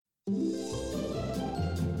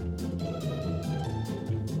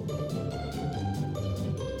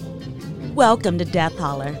Welcome to Death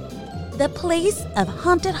Holler, the place of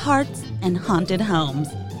haunted hearts and haunted homes.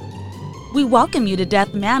 We welcome you to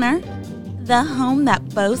Death Manor, the home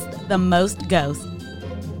that boasts the most ghosts.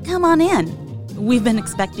 Come on in. We've been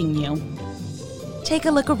expecting you. Take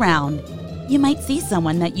a look around. You might see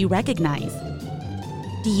someone that you recognize.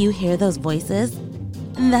 Do you hear those voices?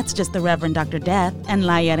 That's just the Reverend Dr. Death and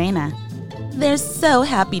La Llorona. They're so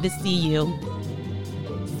happy to see you.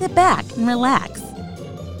 Sit back and relax.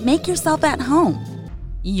 Make yourself at home.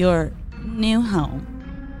 Your new home.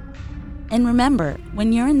 And remember,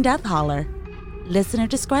 when you're in Death Holler, listener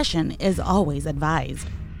discretion is always advised.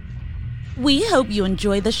 We hope you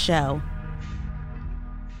enjoy the show.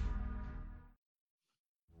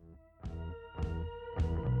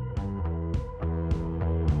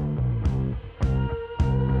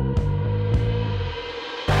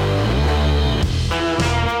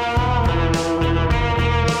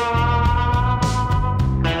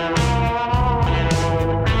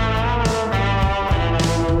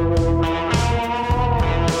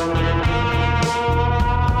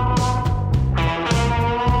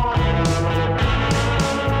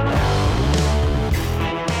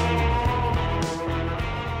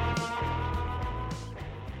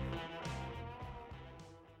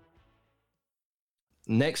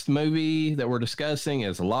 Next movie that we're discussing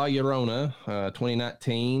is La Llorona,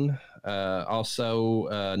 2019.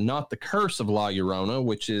 Also, Not the Curse of La Llorona,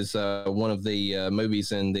 which is one of the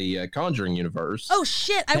movies in the Conjuring universe. Oh,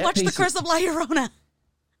 shit. I watched The Curse of La Llorona.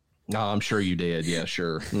 Oh, I'm sure you did. Yeah,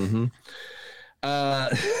 sure. Mm-hmm.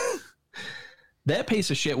 That piece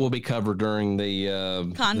of shit will be covered during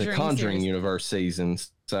the Conjuring universe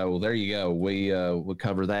seasons. So there you go. We would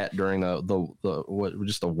cover that during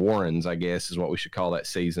just the Warrens, I guess, is what we should call that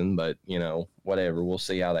season. But you know, whatever. We'll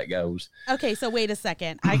see how that goes. Okay, so wait a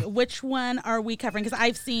second. Which one are we covering? Because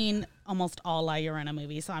I've seen almost all La Llorona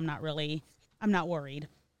movies, so I'm not worried.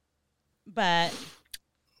 But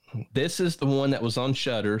this is the one that was on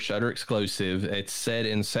Shudder exclusive. It's set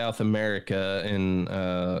in South America, in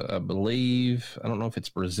I believe, I don't know if it's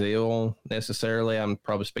Brazil necessarily. I'm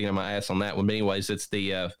probably speaking of my ass on that one. But anyways, it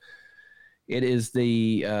is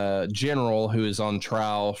the general who is on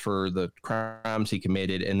trial for the crimes he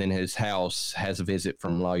committed, and then his house has a visit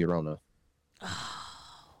from La Llorona.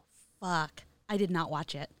 Oh, fuck. I did not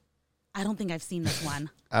watch it. I don't think I've seen this one.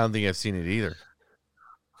 I don't think I've seen it either.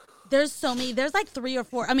 There's so many. There's like 3 or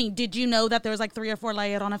 4. I mean, did you know that there was like 3 or 4 La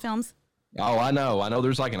Llorona films? Oh, I know.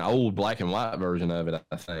 There's like an old black and white version of it,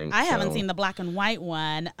 I think. I haven't seen the black and white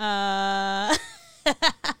one. I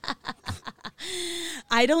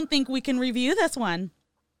don't think we can review this one.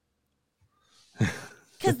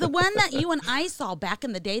 Because the one that you and I saw back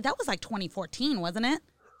in the day, that was like 2014, wasn't it?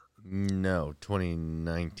 No,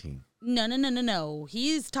 2019. No.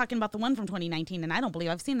 He's talking about the one from 2019, and I don't believe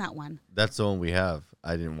I've seen that one. That's the one we have.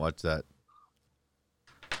 I didn't watch that.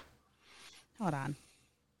 Hold on.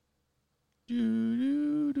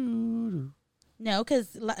 No,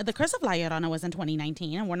 because The Curse of La Llorona was in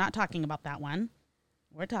 2019, and we're not talking about that one.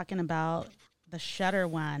 We're talking about the Shudder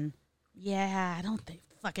one. Yeah, I don't think...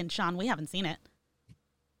 Fucking Sean, we haven't seen it.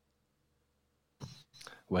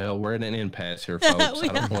 Well, we're at an impasse here, folks. I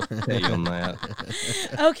don't know what to tell you on that.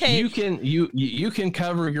 Okay. You can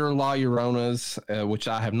cover your La Lloronas, which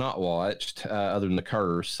I have not watched, other than The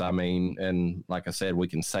Curse. I mean, and like I said, we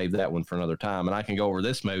can save that one for another time. And I can go over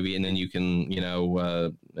this movie, and then you can,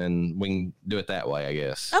 and we can do it that way, I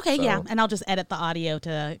guess. Okay, so. Yeah. And I'll just edit the audio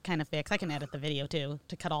to kind of fix. I can edit the video, too,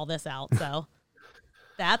 to cut all this out. So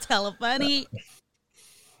that's hella funny.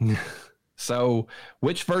 So,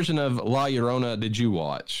 which version of La Llorona did you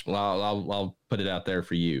watch? I'll put it out there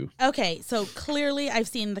for you. Okay, so clearly I've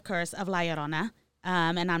seen The Curse of La Llorona,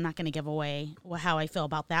 and I'm not going to give away how I feel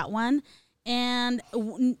about that one. And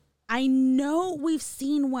I know we've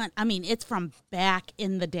seen one. I mean, it's from back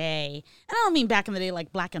in the day. And I don't mean back in the day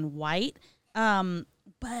like black and white,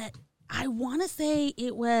 but I want to say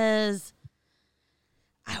it was...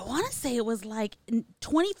 like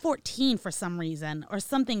 2014 for some reason or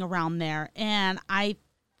something around there. And I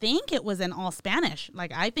think it was in all Spanish.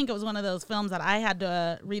 Like, I think it was one of those films that I had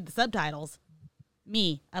to read the subtitles.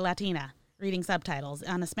 Me, a Latina, reading subtitles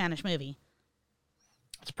on a Spanish movie.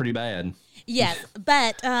 It's pretty bad. Yes,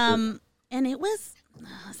 but, and it was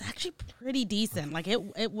actually pretty decent. Like,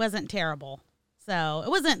 it wasn't terrible. So, it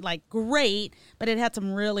wasn't, like, great, but it had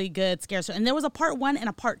some really good scares. And there was a part 1 and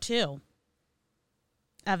a part 2.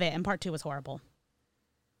 Of it, and part 2 was horrible.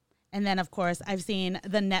 And then, of course, I've seen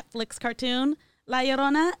the Netflix cartoon, La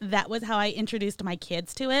Llorona. That was how I introduced my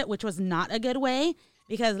kids to it, which was not a good way,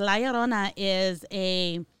 because La Llorona is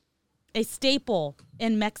a a staple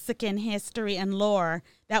in Mexican history and lore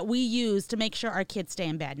that we use to make sure our kids stay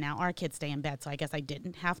in bed. Now, our kids stay in bed, so I guess I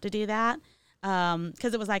didn't have to do that.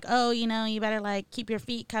 Because it was like, oh, you know, you better, like, keep your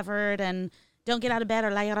feet covered and don't get out of bed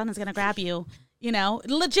or La Llorona's going to grab you. You know,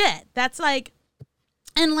 legit. That's like,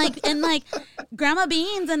 and Grandma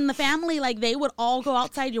Beans and the family, like, they would all go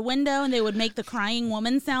outside your window and they would make the crying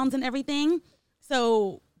woman sounds and everything.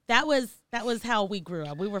 So that was how we grew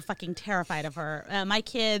up. We were fucking terrified of her. My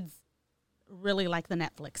kids really like the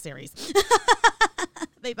Netflix series.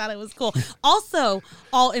 They thought it was cool. Also,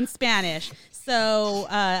 all in Spanish. So,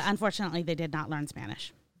 unfortunately, they did not learn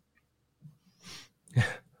Spanish.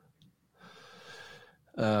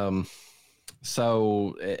 Just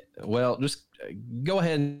go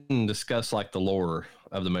ahead and discuss like the lore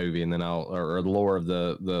of the movie, and then or the lore of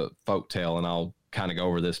the folktale, and I'll kind of go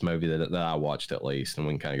over this movie that I watched at least, and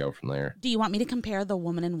we can kind of go from there. Do you want me to compare The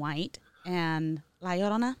Woman in White and La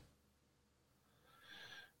Llorona?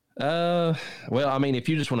 Well, I mean, if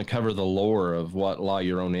you just want to cover the lore of what La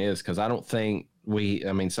Llorona is, because I don't think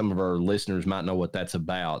some of our listeners might know what that's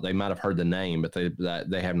about. They might have heard the name, but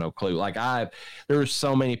they have no clue. Like there's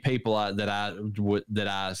so many people that I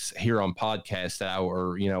hear on podcasts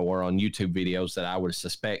or on YouTube videos that I would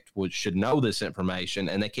suspect should know this information,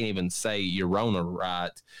 and they can't even say Llorona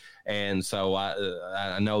right. And so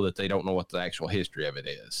I know that they don't know what the actual history of it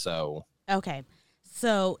is. So okay,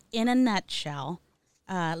 so in a nutshell.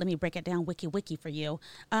 Let me break it down wiki for you.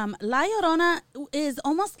 La Llorona is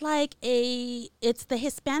almost like it's the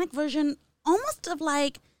Hispanic version, almost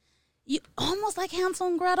like Hansel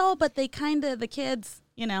and Gretel, but the kids,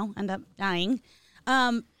 end up dying.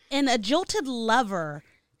 In a jilted lover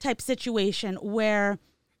type situation where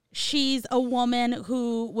she's a woman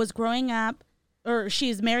who was growing up, or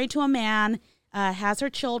she's married to a man, has her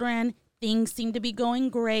children, things seem to be going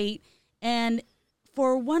great, and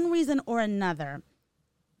for one reason or another,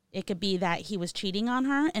 it could be that he was cheating on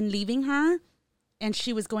her and leaving her, and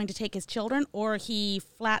she was going to take his children, or he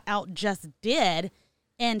flat out just did,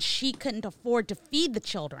 and she couldn't afford to feed the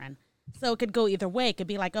children. So it could go either way. It could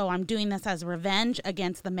be like, oh, I'm doing this as revenge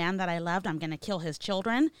against the man that I loved. I'm going to kill his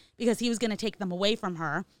children because he was going to take them away from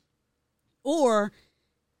her. Or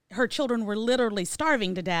her children were literally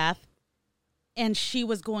starving to death, and she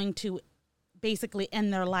was going to basically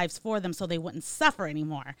end their lives for them so they wouldn't suffer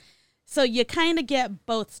anymore. So you kind of get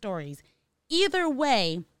both stories. Either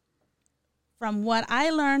way, from what I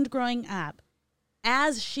learned growing up,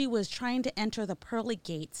 as she was trying to enter the pearly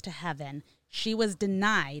gates to heaven, she was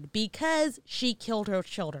denied because she killed her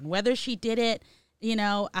children. Whether she did it,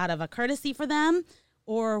 out of a courtesy for them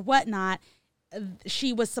or whatnot,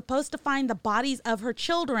 she was supposed to find the bodies of her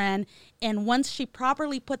children, and once she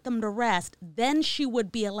properly put them to rest, then she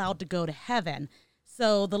would be allowed to go to heaven.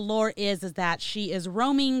 So the lore is that she is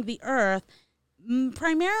roaming the earth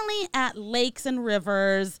primarily at lakes and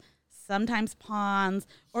rivers, sometimes ponds,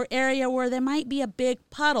 or area where there might be a big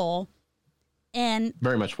puddle. And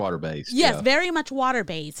very much water-based. Yes, yeah. Very much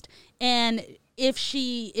water-based. And if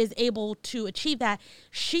she is able to achieve that,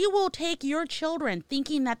 she will take your children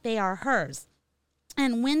thinking that they are hers.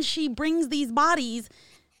 And when she brings these bodies,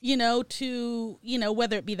 to,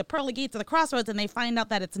 whether it be the pearly gates or the crossroads, and they find out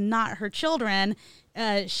that it's not her children,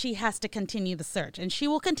 she has to continue the search. And she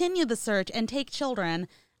will continue the search and take children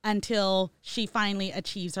until she finally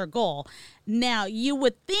achieves her goal. Now, you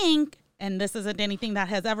would think, and this isn't anything that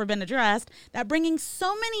has ever been addressed, that bringing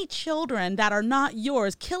so many children that are not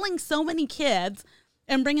yours, killing so many kids,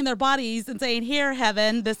 and bringing their bodies and saying, here,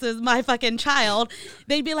 heaven, this is my fucking child,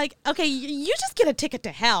 they'd be like, okay, you just get a ticket to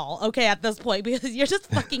hell, okay, at this point, because you're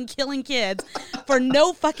just fucking killing kids for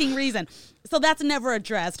no fucking reason. So that's never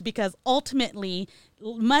addressed, because ultimately,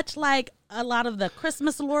 much like a lot of the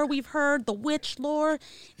Christmas lore we've heard, the witch lore,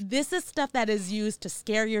 this is stuff that is used to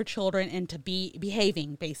scare your children into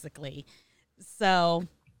behaving, basically. So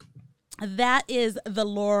that is the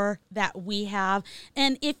lore that we have.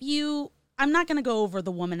 And I'm not going to go over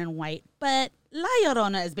The Woman in White, but La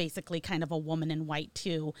Llorona is basically kind of a woman in white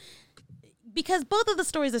too, because both of the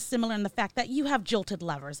stories are similar in the fact that you have jilted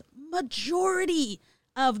lovers. Majority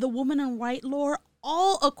of the Woman in White lore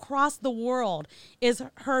all across the world is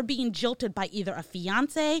her being jilted by either a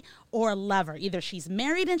fiance or a lover. Either she's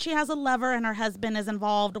married and she has a lover and her husband is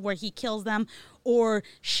involved where he kills them, or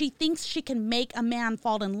she thinks she can make a man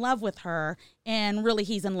fall in love with her and really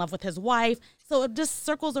he's in love with his wife. So it just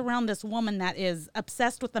circles around this woman that is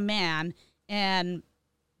obsessed with a man and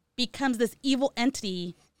becomes this evil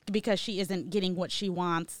entity because she isn't getting what she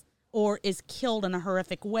wants, or is killed in a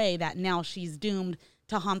horrific way that now she's doomed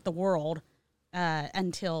to haunt the world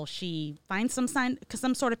until she finds some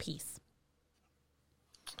sort of peace.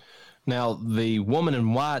 Now, the woman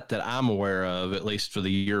in white that I'm aware of, at least for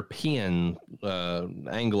the European,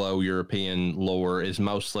 Anglo-European lore, is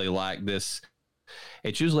mostly like this.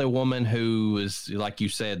 It's usually a woman who is, like you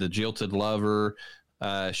said, the jilted lover.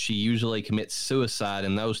 She usually commits suicide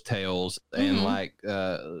in those tales, and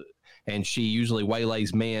and she usually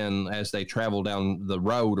waylays men as they travel down the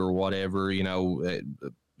road or whatever.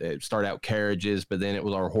 It started out carriages, but then it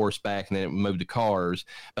was our horseback, and then it moved to cars.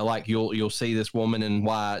 But like you'll see this woman in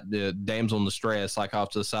white, the damsel in distress, like off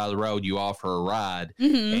to the side of the road. You offer her a ride,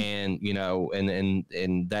 and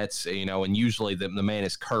and that's and usually the man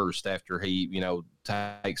is cursed after he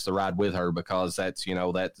takes the ride with her, because that's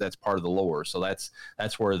that's part of the lore. So that's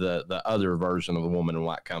where the other version of the woman in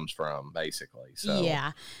white comes from, basically. So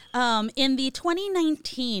yeah, in the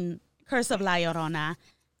 2019 Curse of La Llorona,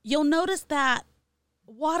 you'll notice that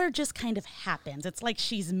water just kind of happens. It's like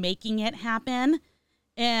she's making it happen.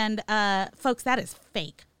 And folks, that is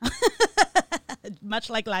fake. Much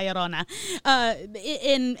like La Llorona.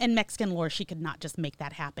 In Mexican lore, she could not just make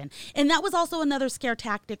that happen. And that was also another scare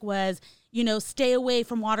tactic, was, stay away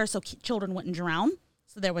from water so children wouldn't drown.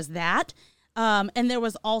 So there was that. And there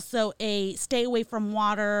was also a stay away from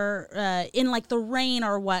water in like the rain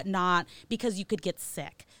or whatnot, because you could get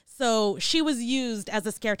sick. So she was used as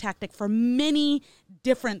a scare tactic for many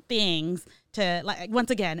different things to, like,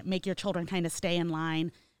 once again, make your children kind of stay in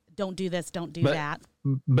line. Don't do this, don't do that.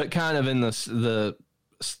 But kind of in the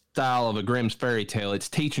style of a Grimm's fairy tale, it's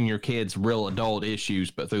teaching your kids real adult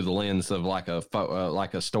issues, but through the lens of like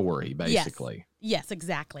a story, basically. Yes,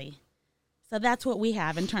 exactly. So that's what we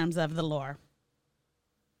have in terms of the lore.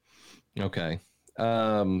 Okay.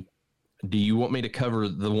 Do you want me to cover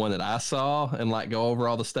the one that I saw and like go over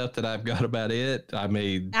all the stuff that I've got about it? I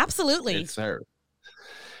mean, absolutely. It's her.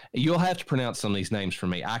 You'll have to pronounce some of these names for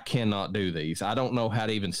me. I cannot do these. I don't know how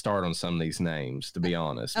to even start on some of these names, to be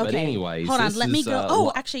honest. Okay. But anyways, hold on. Let me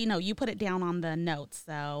go. Actually, no, you put it down on the notes.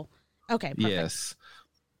 So, okay. Perfect. Yes.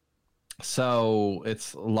 So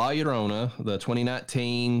it's La Llorona, the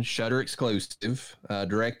 2019 Shudder exclusive,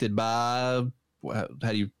 directed by, how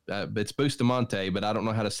do you, it's Bustamante, but I don't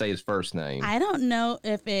know how to say his first name. I don't know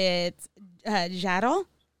if it's Jaro.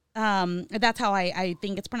 That's how I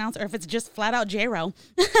think it's pronounced, or if it's just flat out Jaro.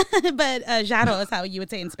 But Jaro is how you would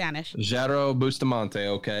say in Spanish. Jaro Bustamante,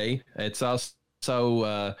 okay. It's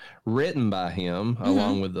also written by him,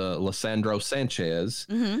 along with Lisandro Sanchez,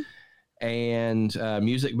 and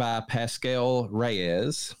music by Pasquale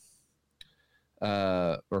Reyes.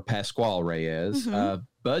 Or Pasquale Reyes.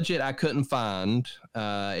 Budget I couldn't find.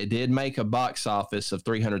 It did make a box office of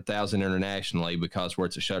 $300,000 internationally, because where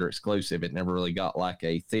it's a Shudder exclusive, it never really got like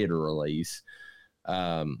a theater release.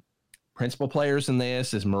 Principal players in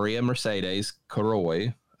this is Maria Mercedes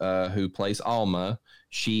Caroy, who plays Alma.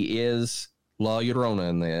 She is La Llorona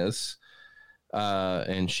in this.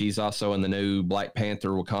 And she's also in the new Black Panther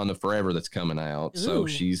Wakanda Forever that's coming out. Ooh. So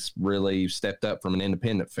she's really stepped up from an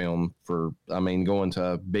independent film going to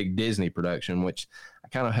a big Disney production, which I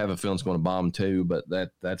kind of have a feeling is going to bomb too, but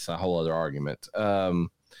that's a whole other argument. And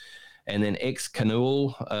then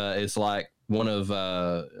Ixcanul is like one of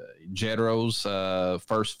Jedro's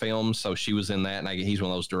first films. So she was in that, and he's one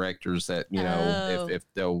of those directors that, if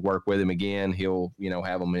they'll work with him again, he'll,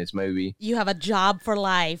 have him in his movie. You have a job for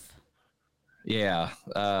life. Yeah,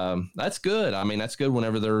 that's good. I mean, that's good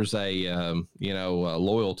whenever there's a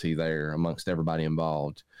loyalty there amongst everybody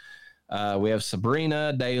involved. We have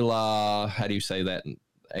Sabrina de la, how do you say that?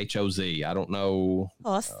 H-O-Z. I don't know.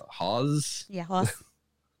 Hoz? Yeah, Hoz.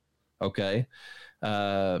 Okay.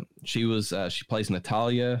 She plays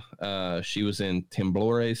Natalia. She was in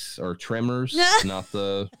Temblores or Tremors, not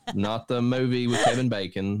the movie with Kevin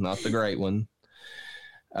Bacon, not the great one.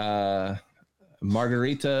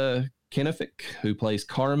 Margarita Kennefic, who plays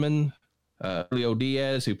Carmen, Julio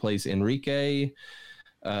Diaz, who plays Enrique,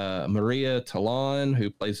 Maria Talon, who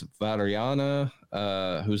plays Valeriana,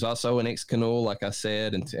 who's also in Ixcanul, like I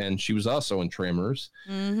said, and she was also in Tremors,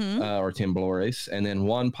 or Temblores, and then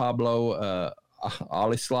Juan Pablo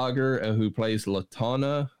Alislager, who plays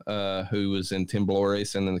Latana, who was in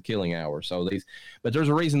Temblores and in The Killing Hour. But there's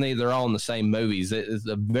a reason they're all in the same movies.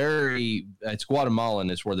 It's Guatemalan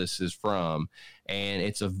is where this is from, and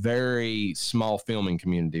it's a very small filming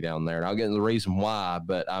community down there. And I'll get into the reason why,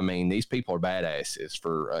 but I mean, these people are badasses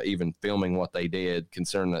for even filming what they did,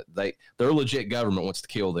 considering that their legit government wants to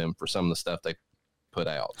kill them for some of the stuff they put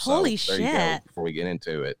out. Holy shit. There you go, before we get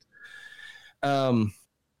into it.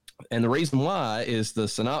 And the reason why is the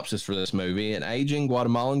synopsis for this movie. An aging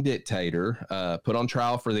Guatemalan dictator put on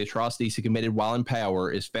trial for the atrocities he committed while in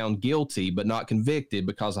power is found guilty but not convicted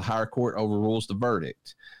because a higher court overrules the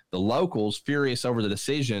verdict. The locals, furious over the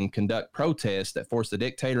decision, conduct protests that force the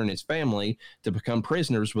dictator and his family to become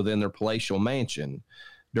prisoners within their palatial mansion.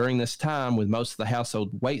 During this time, with most of the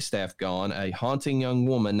household waitstaff gone, a haunting young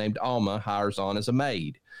woman named Alma hires on as a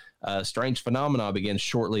maid. A strange phenomena begins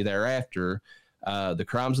shortly thereafter. The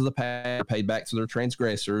crimes of the past are paid back to their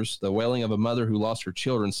transgressors. The wailing of a mother who lost her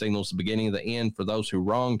children signals the beginning of the end for those who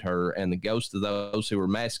wronged her, and the ghosts of those who were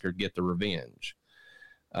massacred get the revenge.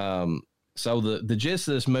 So the gist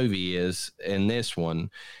of this movie is, in this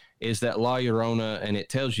one, is that La Llorona, and it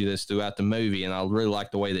tells you this throughout the movie, and I really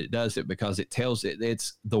like the way that it does it, because it tells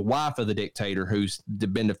it's the wife of the dictator who's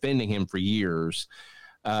been defending him for years,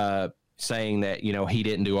 saying that, you know, he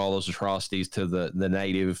didn't do all those atrocities to the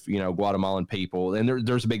native, you know, Guatemalan people. And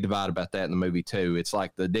there's a big divide about that in the movie too. It's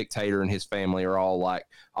like the dictator and his family are all like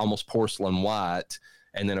almost porcelain white.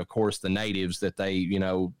 And then, of course, the natives that they, you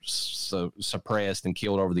know, suppressed and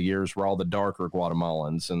killed over the years were all the darker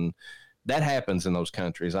Guatemalans. And that happens in those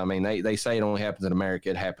countries. I mean, they say it only happens in America.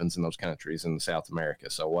 It happens in those countries in South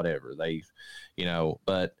America. So whatever they, you know,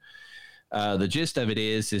 but the gist of it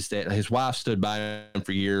is that his wife stood by him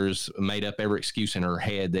for years, made up every excuse in her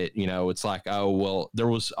head that, you know, it's like, oh, well, there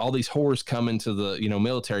was all these whores coming to the, you know,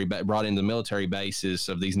 military, brought into military bases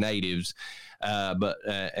of these natives. But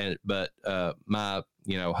my,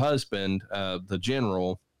 you know, husband, the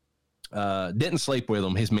general, didn't sleep with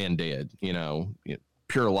them. His men did, you know,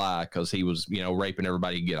 pure lie, because he was, you know, raping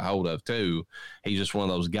everybody he could get a hold of too. He's just one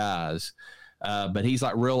of those guys. But he's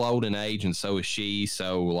like real old in age, and so is she.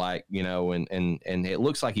 So like, you know, and it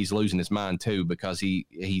looks like he's losing his mind too, because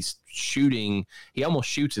he's shooting. He almost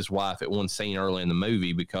shoots his wife at one scene early in the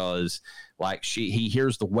movie, because like he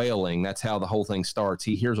hears the wailing. That's how the whole thing starts.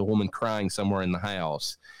 He hears a woman crying somewhere in the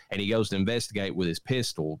house, and he goes to investigate with his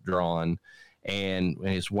pistol drawn. And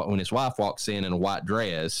when his wife walks in a white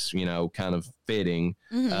dress, you know, kind of fitting,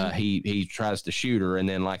 he tries to shoot her, and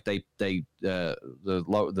then like the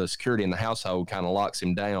security in the household kind of locks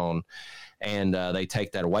him down, and they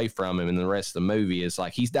take that away from him. And the rest of the movie is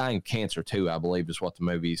like he's dying of cancer too, I believe, is what the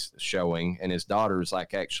movie's showing. And his daughter is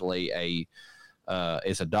like actually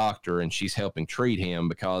is a doctor, and she's helping treat him,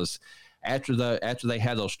 because after they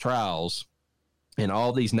had those trials, and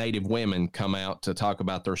all these native women come out to talk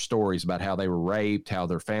about their stories about how they were raped, how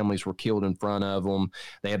their families were killed in front of them.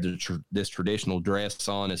 They have this traditional dress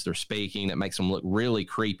on as they're speaking that makes them look really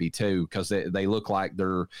creepy too, because they look like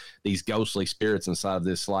they're these ghostly spirits inside of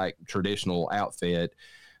this like traditional outfit.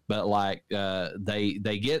 But like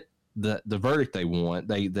they get the verdict they want.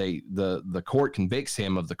 The court convicts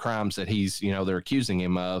him of the crimes that he's, you know, they're accusing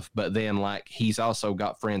him of. But then like he's also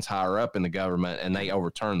got friends higher up in the government, and they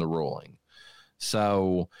overturn the ruling.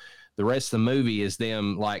 So the rest of the movie is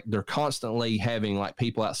them, like, they're constantly having, like,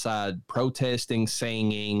 people outside protesting,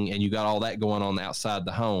 singing, and you got all that going on outside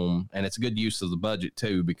the home. And it's a good use of the budget,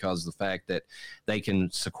 too, because of the fact that they can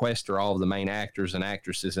sequester all of the main actors and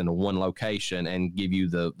actresses into one location and give you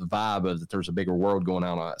the vibe of that there's a bigger world going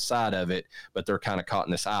on outside of it, but they're kind of caught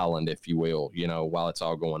in this island, if you will, you know, while it's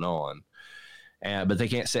all going on. But they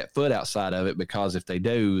can't set foot outside of it, because if they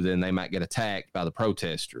do, then they might get attacked by the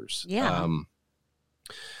protesters. Yeah.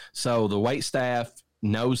 So the waitstaff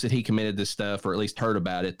knows that he committed this stuff, or at least heard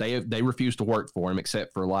about it. They refuse to work for him,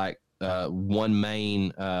 except for like one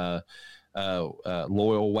main loyal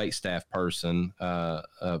waitstaff person,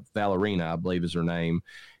 Valerina, I believe is her name.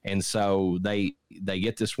 And so they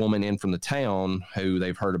get this woman in from the town who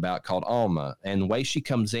they've heard about, called Alma. And the way she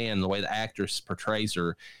comes in, the way the actress portrays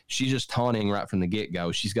her, she's just taunting right from the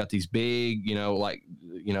get-go. She's got these big, you know, like,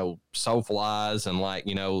 you know, soulful eyes, and like,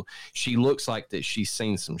 you know, she looks like that she's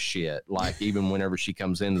seen some shit, like even whenever she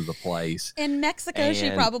comes into the place. In Mexico, she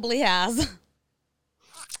probably has.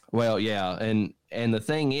 Well, yeah. And the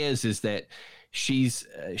thing is that she's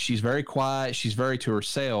very quiet. She's very to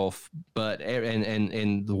herself, but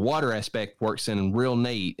and the water aspect works in real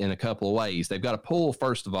neat in a couple of ways. They've got a pool,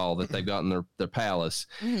 first of all, that they've got in their palace.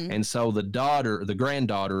 Mm-hmm. And so the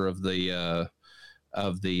granddaughter of the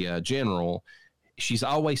general, she's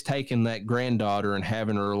always taking that granddaughter and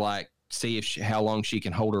having her like see if how long she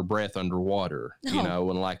can hold her breath underwater, you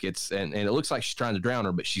know, and like it's, and it looks like she's trying to drown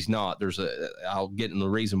her, but she's not. I'll get in the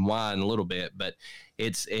reason why in a little bit, but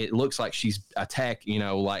it looks like she's attacked, you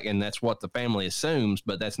know, like, and that's what the family assumes,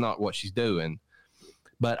 but that's not what she's doing.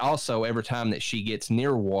 But also every time that she gets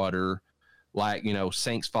near water, like, you know,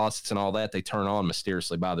 sinks, faucets and all that, they turn on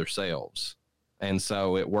mysteriously by themselves. And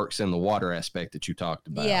so it works in the water aspect that you talked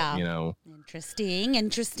about, you know. Interesting.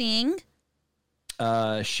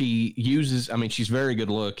 She uses, I mean, she's very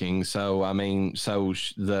good looking. So, I mean,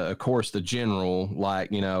 of course, the general,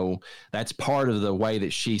 like, you know, that's part of the way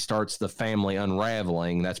that she starts the family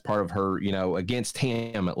unraveling. That's part of her, you know, against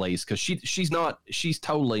him at least, because she's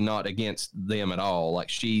totally not against them at all. Like,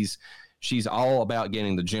 she's all about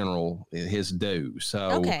getting the general his due.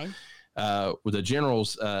 So, Okay. The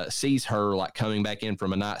generals sees her like coming back in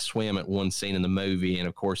from a night swim at one scene in the movie, and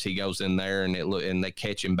of course he goes in there and they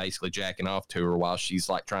catch him basically jacking off to her while she's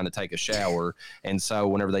like trying to take a shower. And so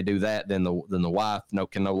whenever they do that, then the wife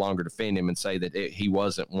can no longer defend him and say that he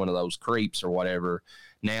wasn't one of those creeps or whatever.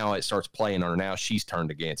 Now it starts playing on her. Now she's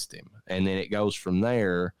turned against him, and then it goes from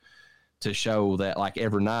there to show that like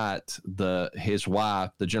every night his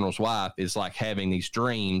wife, the general's wife, is like having these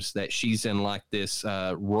dreams that she's in like this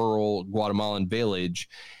rural Guatemalan village,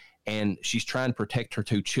 and she's trying to protect her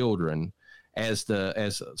two children as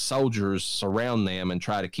soldiers surround them and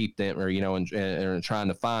try to keep them, or you know, and trying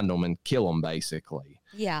to find them and kill them basically.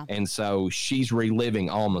 Yeah. And so she's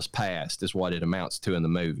reliving Alma's past is what it amounts to in the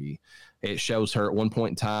movie. It shows her at one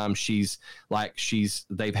point in time,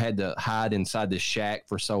 they've had to hide inside this shack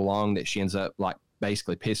for so long that she ends up like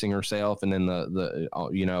basically pissing herself. And then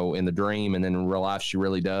you know, in the dream, and then in real life, she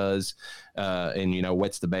really does. And, you know,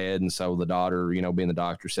 wets the bed. And so the daughter, you know, being the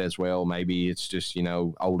doctor, says, well, maybe it's just, you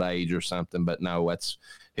know, old age or something, but no,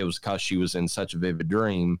 it was because she was in such a vivid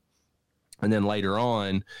dream. And then later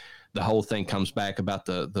on, the whole thing comes back about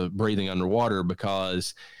the breathing underwater,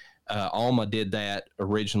 because Alma did that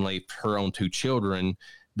originally for her own two children.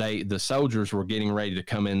 The soldiers were getting ready to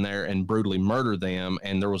come in there and brutally murder them,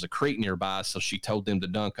 and there was a creek nearby, so she told them to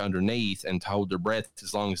dunk underneath and to hold their breath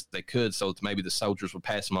as long as they could, so that maybe the soldiers would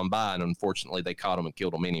pass them on by. And unfortunately, they caught them and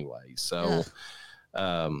killed them anyway. So,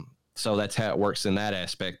 so that's how it works in that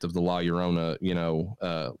aspect of the La Llorona, you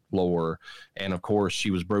know, lore. And of course, she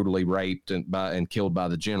was brutally raped and killed by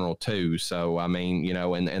the general too. So I mean, you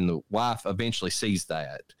know, and the wife eventually sees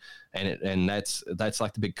that, and that's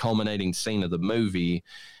like the big culminating scene of the movie,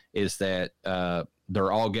 is that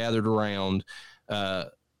they're all gathered around.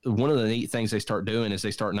 One of the neat things they start doing is they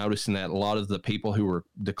start noticing that a lot of the people who were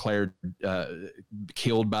declared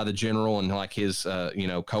killed by the general and like his, you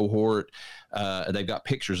know, cohort, they've got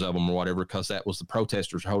pictures of them or whatever, because that was the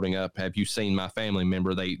protesters holding up. Have you seen my family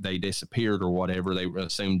member? They disappeared or whatever. They were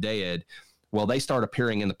assumed dead. Well, they start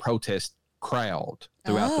appearing in the protest crowd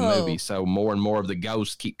throughout the movie. So more and more of the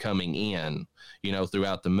ghosts keep coming in, you know,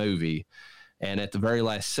 throughout the movie. And at the very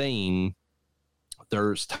last scene,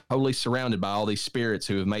 they're totally surrounded by all these spirits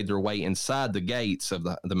who have made their way inside the gates of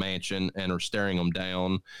the mansion and are staring them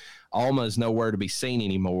down. Alma is nowhere to be seen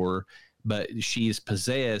anymore, but she is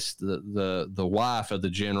possessed, the wife of the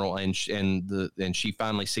general, and she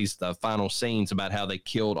finally sees the final scenes about how they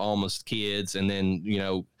killed Alma's kids and then, you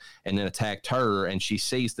know, and then attacked her, and she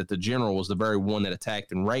sees that the general was the very one that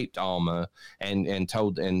attacked and raped Alma and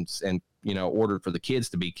told and you know, ordered for the kids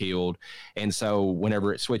to be killed. And so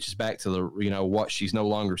whenever it switches back to the, you know, what she's no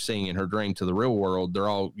longer seeing in her dream to the real world, they're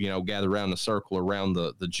all, you know, gathered around the circle around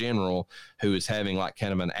the general, who is having like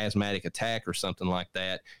kind of an asthmatic attack or something like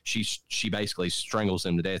that. She basically strangles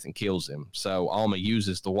him to death and kills him. So Alma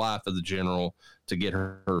uses the wife of the general to get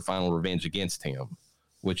her final revenge against him,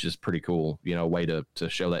 which is pretty cool, you know, way to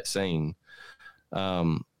show that scene.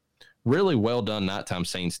 Really well done nighttime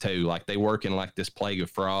scenes too. Like they work in like this plague of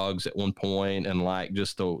frogs at one point, and like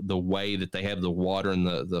just the way that they have the water and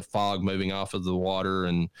the fog moving off of the water,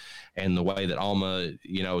 and the way that Alma,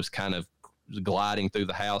 you know, is kind of gliding through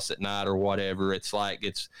the house at night or whatever. It's like,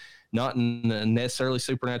 it's not in a necessarily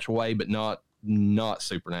supernatural way, but not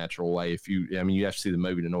supernatural way. You have to see the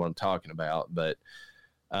movie to know what I'm talking about, but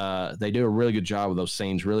they do a really good job with those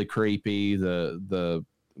scenes. Really creepy. The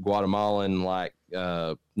Guatemalan like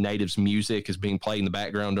natives music is being played in the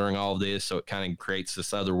background during all of this, so it kind of creates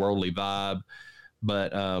this otherworldly vibe.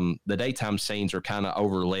 But the daytime scenes are kind of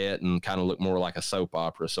overlit and kind of look more like a soap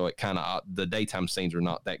opera, so it kind of, the daytime scenes are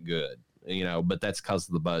not that good, you know, but that's because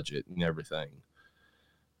of the budget and everything.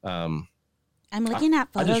 I'm looking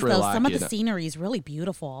at photos really though. like Some of it. the scenery is really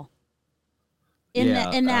beautiful in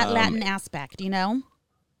that Latin aspect, you know.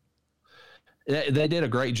 They did a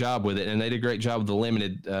great job with it, and they did a great job with the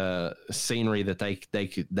limited scenery that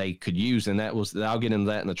they could use. And that was, I'll get into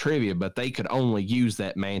that in the trivia, but they could only use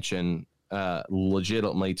that mansion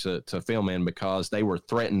legitimately to film in, because they were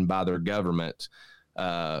threatened by their government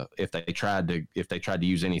if they tried to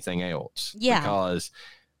use anything else. Yeah. Because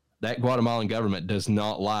that Guatemalan government does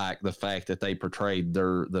not like the fact that they portrayed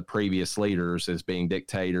the previous leaders as being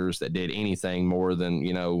dictators that did anything more than,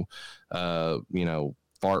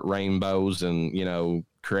 fart rainbows and,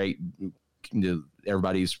 create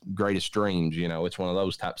everybody's greatest dreams. You know, it's one of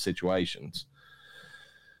those type situations.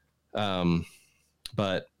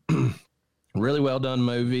 But really well done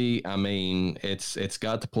movie. I mean, it's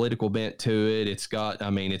got the political bent to it. It's got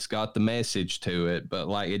the message to it, but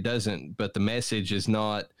like it doesn't, but the message is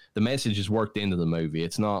worked into the movie.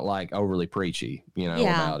 It's not like overly preachy,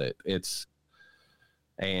 about it.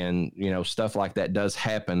 And, stuff like that does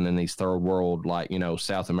happen in these third world, like,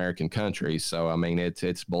 South American countries. So, I mean,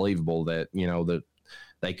 it's believable that, that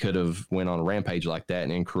they could have went on a rampage like that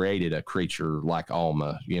and then created a creature like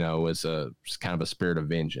Alma, as a kind of a spirit of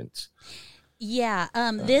vengeance. Yeah.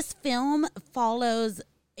 This film follows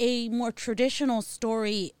a more traditional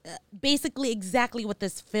story, basically exactly what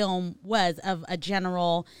this film was, of a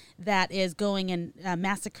general that is going and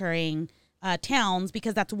massacring towns,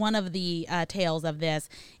 because that's one of the tales of this.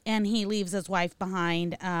 And he leaves his wife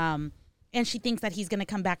behind, and she thinks that he's going to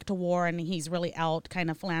come back to war, and he's really out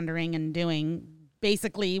kind of philandering and doing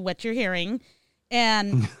basically what you're hearing.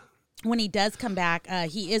 And when he does come back,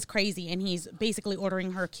 he is crazy, and he's basically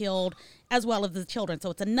ordering her killed, as well as the children. So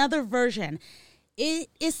it's another version. It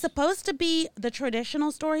is supposed to be the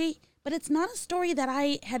traditional story, but it's not a story that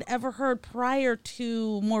I had ever heard prior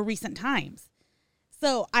to more recent times.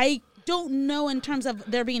 So I don't know, in terms of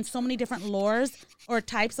there being so many different lores or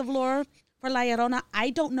types of lore for La Llorona, I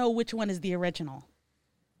don't know which one is the original.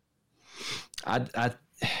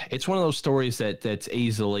 It's one of those stories that's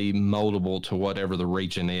easily moldable to whatever the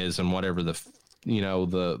region is and whatever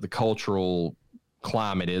the cultural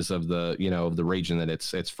climate is of the, of the region that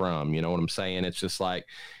it's from. You know what I'm saying? It's just like,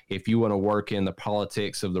 if you want to work in the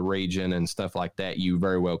politics of the region and stuff like that, you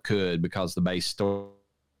very well could, because the base story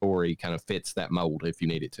kind of fits that mold if you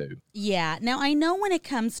need it to. Yeah. Now, I know when it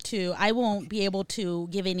comes to, I won't be able to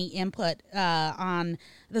give any input on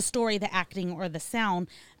the story, the acting, or the sound,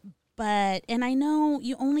 and I know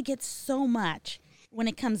you only get so much when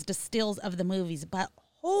it comes to stills of the movies, but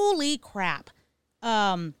holy crap,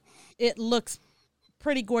 it looks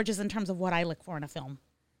pretty gorgeous in terms of what I look for in a film.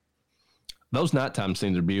 Those nighttime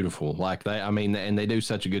scenes are beautiful. Like and they do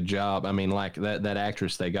such a good job. I mean, like that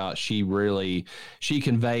actress they got, she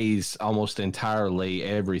conveys almost entirely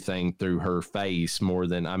everything through her face, more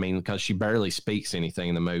than, because she barely speaks anything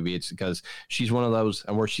in the movie. It's because she's one of those,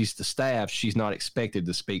 and where she's the staff, she's not expected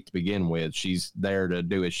to speak to begin with. She's there to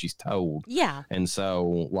do as she's told. Yeah. And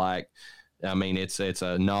so, like, it's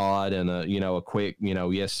a nod and a quick,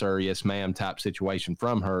 yes, sir, yes, ma'am type situation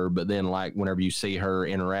from her. But then, like, whenever you see her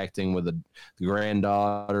interacting with the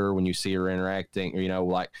granddaughter, when you see her interacting,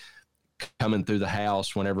 like coming through the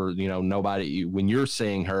house, whenever, when you're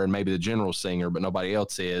seeing her, and maybe the general's seeing her, but nobody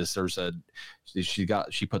else is,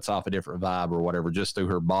 she puts off a different vibe or whatever, just through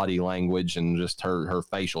her body language and just her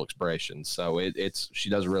facial expressions. So she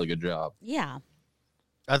does a really good job. Yeah.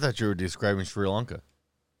 I thought you were describing Sri Lanka.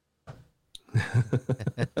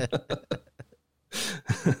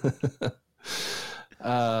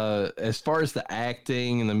 As far as the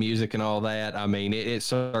acting and the music and all that, it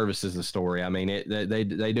services the story.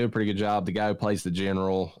 They do a pretty good job. The guy who plays the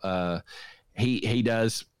general, he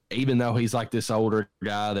does, even though he's like this older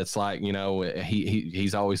guy that's like,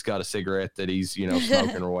 he's always got a cigarette that he's,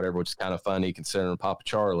 smoking or whatever, which is kind of funny considering Papa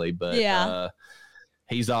Charlie. But yeah.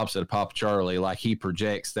 He's opposite of Papa Charlie. Like, he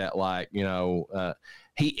projects that, like,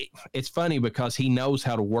 it's funny because he knows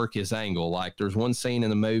how to work his angle. Like, there's one scene in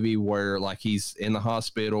the movie where, like, he's in the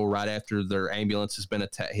hospital right after their ambulance has been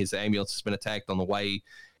attacked. His ambulance has been attacked on the way,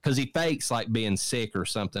 because he fakes like being sick or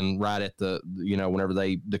something right at the, whenever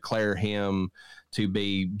they declare him to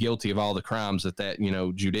be guilty of all the crimes at that,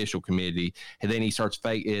 judicial committee. And then he starts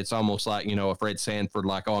fake. It's almost like, a Fred Sanford,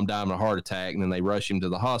 like, oh, I'm dying of a heart attack. And then they rush him to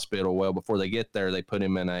the hospital. Well, before they get there, they put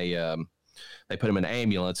him in an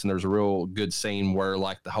ambulance, and there's a real good scene where,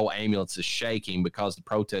 like, the whole ambulance is shaking because the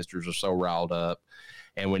protesters are so riled up.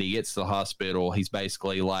 And when he gets to the hospital, he's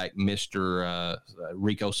basically like Mr.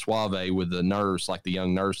 Rico Suave with the nurse, like the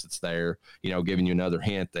young nurse that's there, giving you another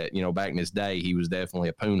hint that, back in his day, he was definitely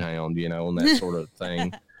a poonhound, and that sort of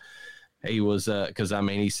thing. He was, because,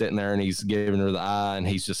 he's sitting there and he's giving her the eye, and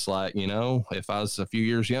he's just like, if I was a few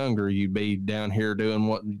years younger, you'd be down here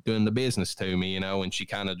doing the business to me, and she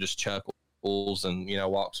kind of just chuckles and,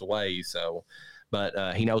 walks away. So,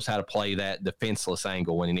 but he knows how to play that defenseless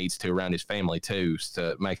angle when he needs to around his family too,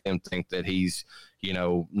 to make them think that he's,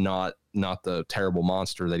 not the terrible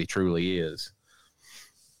monster that he truly is.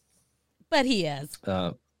 But he is.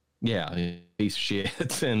 Yeah, he's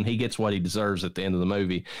shit, and he gets what he deserves at the end of the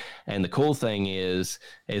movie. And the cool thing is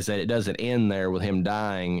that it doesn't end there with him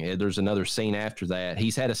dying. There's another scene after that.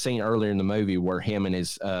 He's had a scene earlier in the movie where him and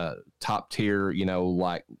his top tier,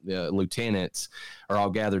 lieutenants are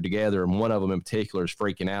all gathered together, and one of them in particular is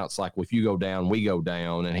freaking out. It's like, well, if you go down, we go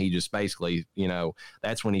down, and he just basically,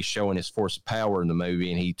 that's when he's showing his force of power in the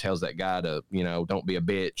movie, and he tells that guy to, don't be a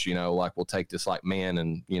bitch, like we'll take this like men,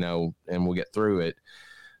 and and we'll get through it.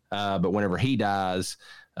 But whenever he dies,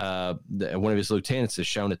 one of his lieutenants is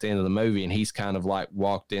shown at the end of the movie, and he's kind of like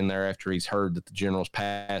walked in there after he's heard that the general's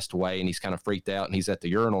passed away, and he's kind of freaked out, and he's at the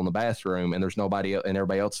urinal in the bathroom, and there's nobody else, and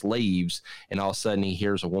everybody else leaves, and all of a sudden he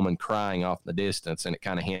hears a woman crying off in the distance, and it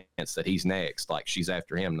kind of hints that he's next, like she's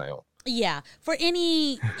after him now. Yeah, for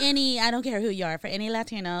any I don't care who you are, for any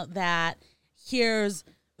Latino that hears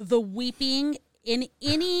the weeping in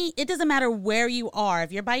any, it doesn't matter where you are.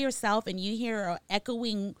 If you're by yourself and you hear an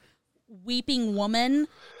echoing, weeping woman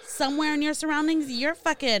somewhere in your surroundings, you're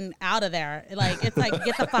fucking out of there. Like, it's like,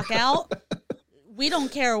 get the fuck out. We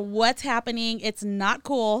don't care what's happening. It's not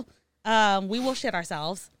cool. We will shit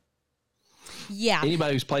ourselves. Yeah.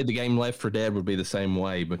 Anybody who's played the game Left 4 Dead would be the same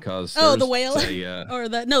way, because the whale or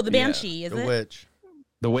the banshee, is the it? witch.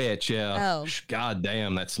 The witch, yeah. Oh. God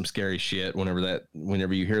damn, that's some scary shit.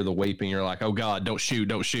 Whenever you hear the weeping, you're like, oh God, don't shoot.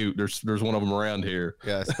 There's one of them around here.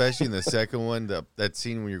 Yeah, especially in the second one, that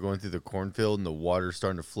scene when you're going through the cornfield and the water's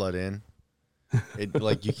starting to flood in. It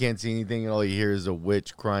like you can't see anything, and all you hear is a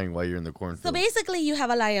witch crying while you're in the cornfield. So basically, you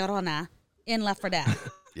have a La Llorona in Left 4 Dead.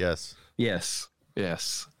 Yes. She's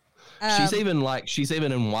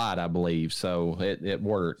even in white, I believe. So it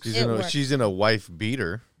works. She's in a wife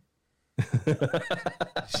beater.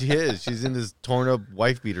 She is. She's in this torn up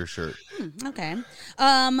wife beater shirt. Okay.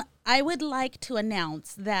 I would like to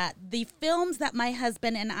announce that the films that my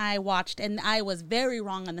husband and I watched, and I was very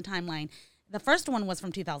wrong on the timeline. The first one was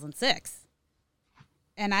from 2006.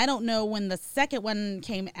 And I don't know when the second one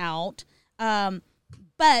came out.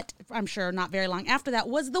 But I'm sure not very long after that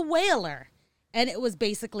was The Whaler. And it was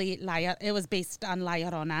basically based on La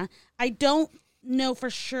Llorona. I don't know for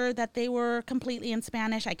sure that they were completely in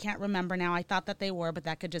Spanish. I can't remember now. I thought that they were, but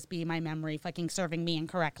that could just be my memory fucking serving me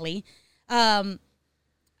incorrectly. I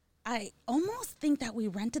almost think that we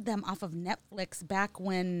rented them off of Netflix back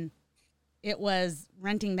when it was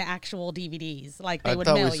renting the actual DVDs. Like they would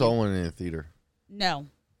mail you. I thought we saw one in the theater. No.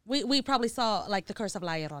 We probably saw like The Curse of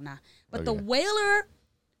La Llorona. But The Whaler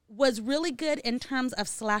was really good in terms of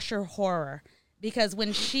slasher horror. Because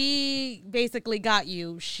when she basically got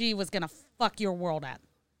you, she was going to fuck your world up.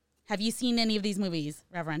 Have you seen any of these movies,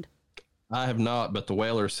 Reverend? I have not, but The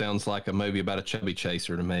Whaler sounds like a movie about a chubby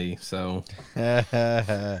chaser to me. So,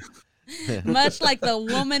 much like the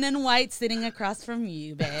woman in white sitting across from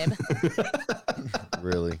you, babe.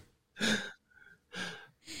 Really?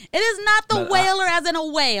 It is not the whaler as in a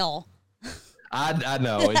whale. I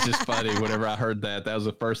know. It's just funny. Whenever I heard that was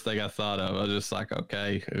the first thing I thought of. I was just like,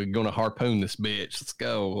 okay, we're going to harpoon this bitch. Let's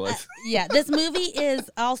go. Yeah, this movie is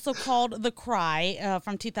also called The Cry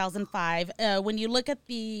from 2005. When you look at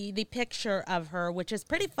the picture of her, which is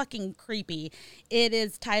pretty fucking creepy, it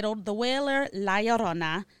is titled The Whaler, La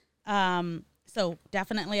Llorona. So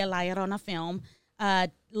definitely a La Llorona film. A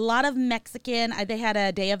lot of Mexican. They had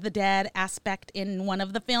a Day of the Dead aspect in one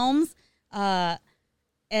of the films.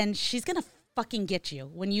 And she's going to fucking get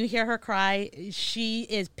you. When you hear her cry, she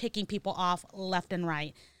is picking people off left and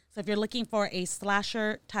right. So if you're looking for a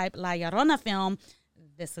slasher type La Llorona film,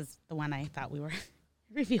 this is the one I thought we were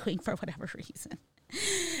reviewing for whatever reason.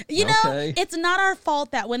 You know, it's not our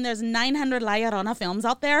fault that when there's 900 La Llorona films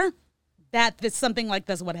out there, that something like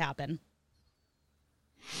this would happen.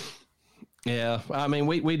 Yeah, I mean,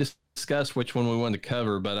 we discussed which one we wanted to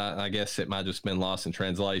cover, but I guess it might have just been lost in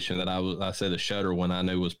translation that I said the Shudder one I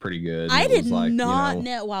knew was pretty good. I did not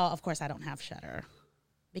know. Well, of course I don't have Shudder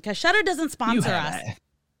because Shudder doesn't sponsor us.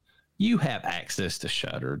 You have access to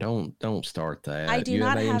Shudder. Don't start that. I do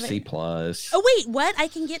not have AMC Plus. Oh wait, what? I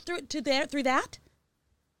can get through that?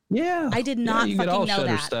 Yeah, I did not you fucking get all know Shudder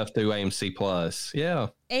that. stuff through AMC Plus. Yeah,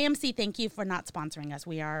 AMC, thank you for not sponsoring us.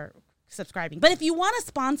 We are subscribing, but if you want to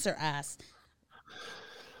sponsor us,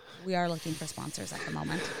 we are looking for sponsors at the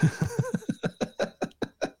moment.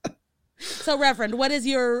 So, Reverend, what is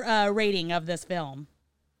your rating of this film?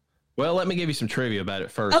 Well, let me give you some trivia about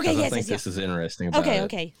it first. Okay, I think this is interesting about it.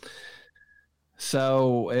 Okay.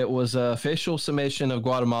 So it was an official submission of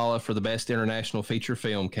Guatemala for the Best International Feature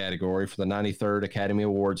Film category for the 93rd Academy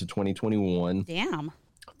Awards of 2021. Damn.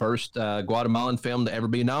 First Guatemalan film to ever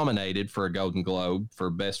be nominated for a Golden Globe for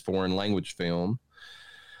Best Foreign Language Film.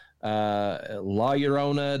 La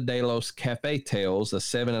Llorona de los Cafetales, a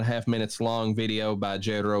 7.5 minutes long video by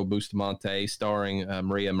Pedro Bustamante, starring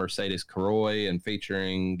Maria Mercedes Caroy and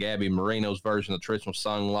featuring Gabby Moreno's version of the traditional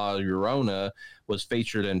song La Llorona, was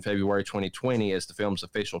featured in February 2020 as the film's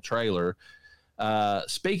official trailer.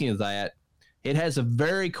 Speaking of that, it has a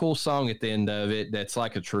very cool song at the end of it that's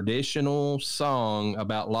like a traditional song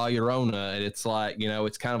about La Llorona. And it's like,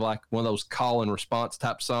 it's kind of like one of those call and response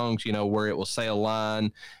type songs, where it will say a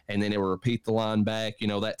line and then it will repeat the line back,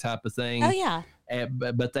 that type of thing. Oh, yeah.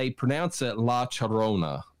 But they pronounce it La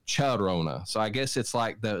Chorona. Chorona. So I guess it's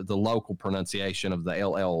like the local pronunciation of the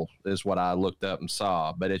LL is what I looked up and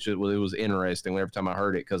saw. But it was interesting every time I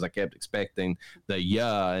heard it because I kept expecting the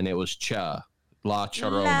ya and it was cha. La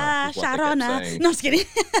Chorona. La Chorona. No, I'm just kidding.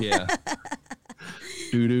 Yeah.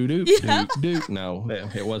 Do. No,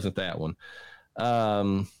 it wasn't that one.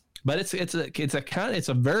 But it's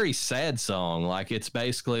a very sad song. Like it's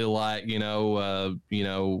basically like, where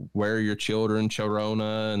are your children,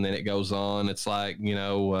 Chorona, and then it goes on. It's like,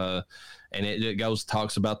 and it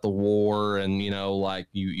talks about the war and, like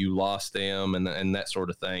you lost them and that sort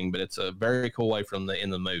of thing. But it's a very cool way in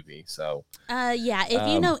the movie. So, yeah, if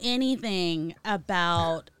you know anything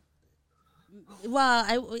about,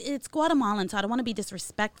 it's Guatemalan, so I don't want to be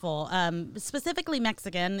disrespectful. Specifically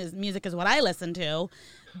Mexican music is what I listen to,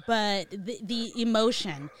 but the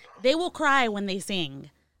emotion, they will cry when they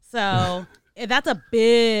sing. So that's a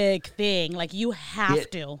big thing. Like you have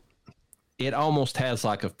to. It almost has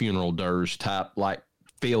like a funeral dirge type like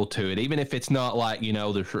feel to it, even if it's not like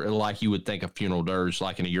like you would think a funeral dirge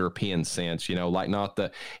like in a European sense, like not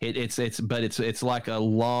the it's like a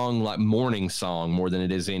long like mourning song more than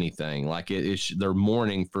it is anything. Like they're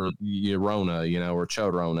mourning for Llorona, or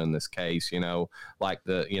Chorona in this case, like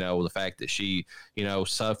the fact that she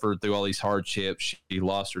suffered through all these hardships, she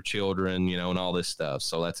lost her children, and all this stuff.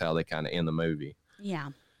 So that's how they kind of end the movie. Yeah.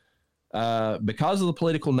 Because of the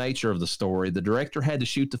political nature of the story, the director had to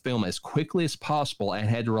shoot the film as quickly as possible and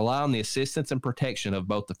had to rely on the assistance and protection of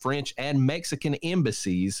both the French and Mexican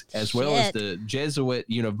embassies, as well as the Jesuit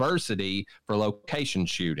University for location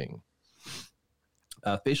shooting.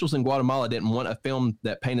 Officials in Guatemala didn't want a film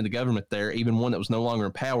that painted the government there, even one that was no longer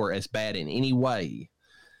in power, as bad in any way.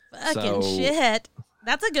 Fucking shit.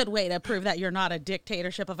 That's a good way to prove that you're not a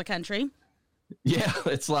dictatorship of a country. Yeah,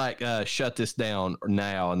 it's like, shut this down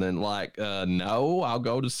now. And then like, no, I'll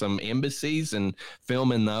go to some embassies and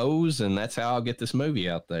film in those. And that's how I'll get this movie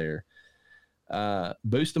out there.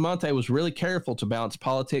 Bustamante was really careful to balance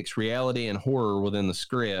politics, reality, and horror within the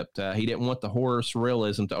script. He didn't want the horror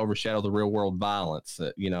surrealism to overshadow the real world violence.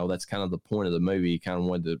 That's kind of the point of the movie. He kind of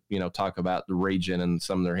wanted to, talk about the region and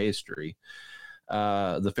some of their history.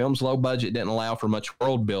 The film's low budget didn't allow for much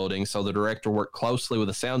world building, so the director worked closely with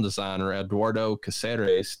the sound designer, Eduardo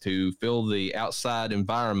Caceres, to fill the outside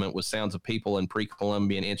environment with sounds of people and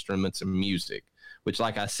pre-Columbian instruments and music, which,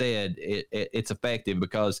 like I said, it's effective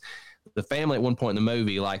because the family at one point in the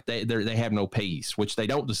movie, like they have no peace, which they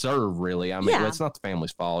don't deserve, really. I mean, it's not the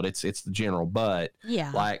family's fault. It's the general, but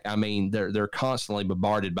like, I mean, they're constantly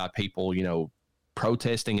bombarded by people,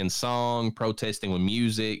 protesting in song, protesting with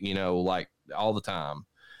music, like all the time.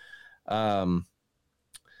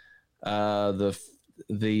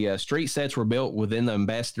 The street sets were built within the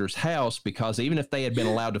ambassador's house because even if they had been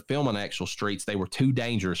allowed to film on actual streets, they were too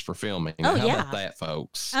dangerous for filming. How about that,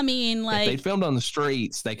 folks? I mean, like, if they filmed on the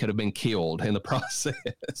streets, they could have been killed in the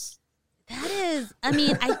process. That is, I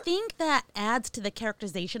mean, I think that adds to the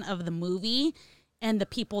characterization of the movie and the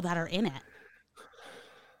people that are in it.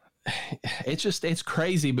 It's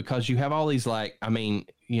crazy because you have all these, like, I mean,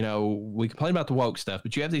 we complain about the woke stuff,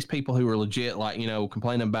 but you have these people who are legit, like,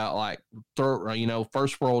 complaining about like,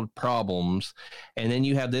 first world problems. And then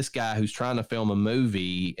you have this guy who's trying to film a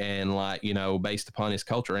movie and like, based upon his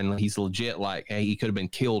culture. And he's legit like, hey, he could have been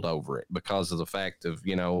killed over it because of the fact of,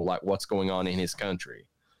 like what's going on in his country.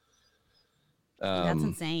 That's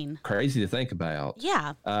insane. Crazy to think about.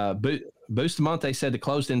 Yeah. Bustamante said the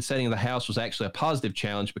closed-in setting of the house was actually a positive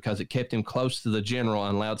challenge because it kept him close to the general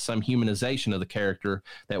and allowed some humanization of the character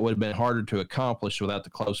that would have been harder to accomplish without the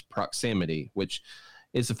close proximity, which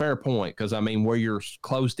is a fair point because, I mean, where you're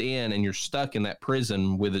closed in and you're stuck in that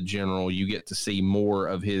prison with a general, you get to see more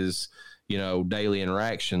of his, daily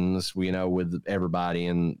interactions, with everybody,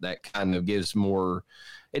 and that kind of gives more...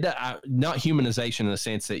 not humanization in the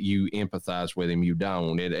sense that you empathize with him. You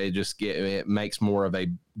don't. It makes more of a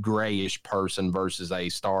grayish person versus a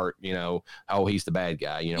stark, oh, he's the bad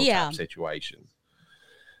guy, type situation.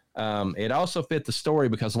 It also fit the story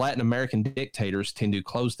because Latin American dictators tend to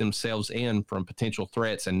close themselves in from potential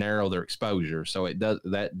threats and narrow their exposure. So it does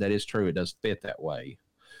that is true. It does fit that way.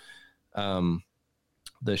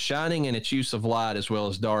 The Shining and its use of light as well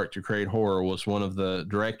as dark to create horror was one of the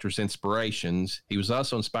director's inspirations. He was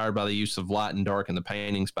also inspired by the use of light and dark in the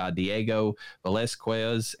paintings by Diego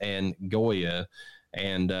Velázquez and Goya.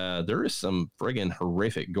 And there is some friggin'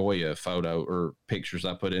 horrific Goya photo or pictures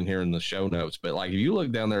I put in here in the show notes. But like, if you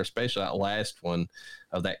look down there, especially that last one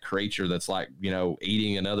of that creature that's like,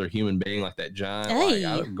 eating another human being, like that giant,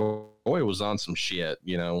 Hey. Goya was on some shit,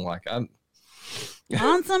 like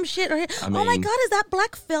On some shit. Right? Oh my God, is that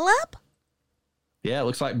Black Phillip? Yeah, it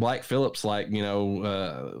looks like Black Phillip's like,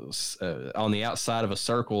 on the outside of a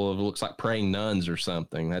circle. It looks like praying nuns or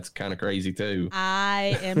something. That's kind of crazy too.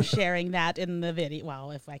 I am sharing that in the video.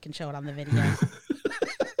 Well, if I can show it on the video.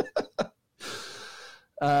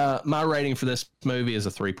 My rating for this movie is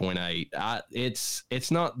a 3.8.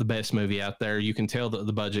 It's not the best movie out there. You can tell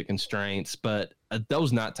the budget constraints, but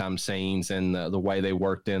those nighttime scenes and the way they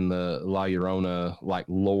worked in the La Llorona like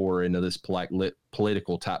lore into this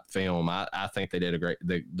political type film, I think they did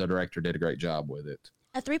the director did a great job with it.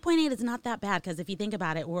 A 3.8 is not that bad because if you think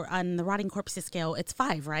about it, we're on the Rotting Corpses scale. It's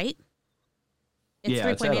 5, right? It's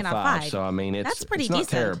 3.8 out of 5. So I mean, that's pretty not decent,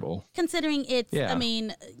 terrible considering it's. Yeah. I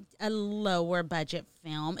mean, a lower budget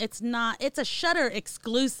film. It's not. It's a Shudder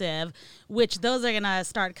exclusive, which those are gonna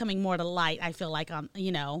start coming more to light. I feel like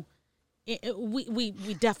we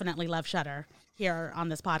definitely love Shudder here on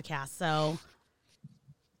this podcast. So.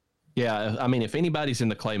 Yeah, I mean, if anybody's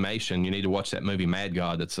into claymation, you need to watch that movie Mad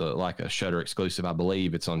God. That's like a Shudder exclusive, I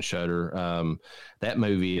believe. It's on Shudder. That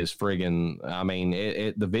movie is friggin'. I mean,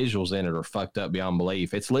 the visuals in it are fucked up beyond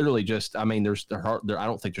belief. It's literally just. I mean, I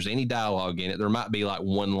don't think there's any dialogue in it. There might be like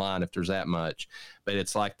one line if there's that much, but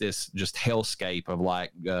it's like this just hellscape of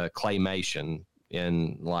like claymation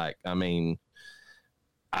and like. I mean.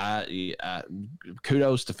 I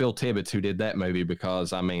kudos to Phil Tibbets who did that movie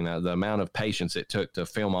because I mean the amount of patience it took to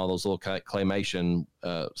film all those little claymation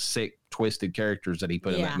sick twisted characters that he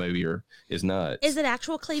put in that movie is nuts. Is it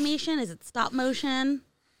actual claymation? Is it stop motion?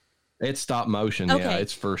 It's stop motion. Okay. Yeah,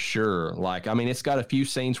 it's for sure. Like I mean, it's got a few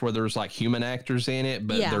scenes where there's like human actors in it,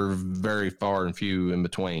 but they're very far and few in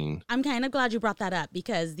between. I'm kind of glad you brought that up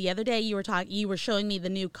because the other day you were showing me the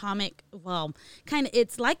new comic. Well,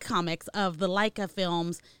 it's like comics of the Laika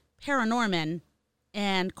films, Paranorman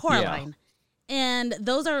and Coraline, and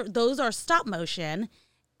those are stop motion,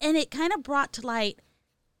 and it kind of brought to light.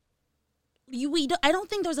 I don't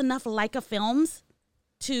think there's enough Laika films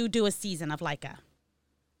to do a season of Laika.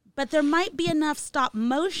 But there might be enough stop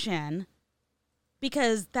motion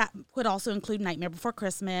because that would also include Nightmare Before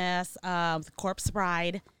Christmas, The Corpse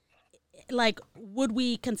Bride. Like, would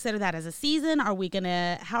we consider that as a season? How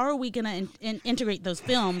are we gonna integrate those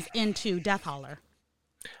films into Death Holler?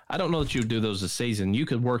 I don't know that you would do those a season. You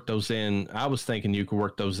could work those in. I was thinking you could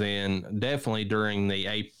work those in definitely during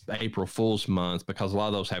the April Fool's month because a lot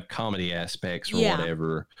of those have comedy aspects or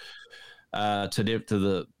whatever. To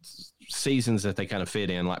the seasons that they kind of fit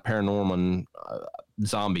in, like Paranorman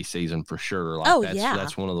zombie season for sure. Like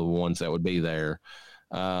that's one of the ones that would be there.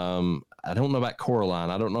 I don't know about Coraline.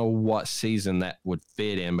 I don't know what season that would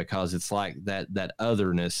fit in because it's like that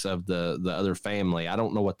otherness of the other family. I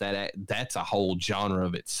don't know what that's a whole genre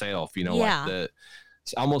of itself, like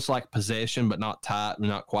it's almost like possession, but not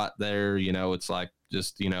quite there. It's like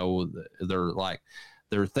just,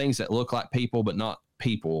 they're things that look like people, but not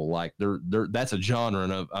people. Like they're that's a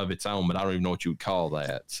genre of its own, but I don't even know what you would call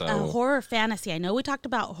that. So horror fantasy. I know we talked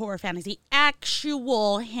about horror fantasy,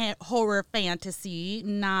 actual horror fantasy,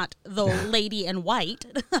 not the Lady in White.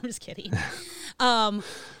 I'm just kidding. So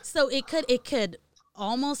it could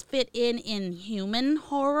almost fit in human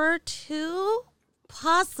horror too,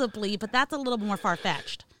 possibly, but that's a little more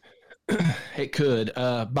far-fetched. It could.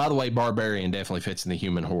 By the way, Barbarian definitely fits in the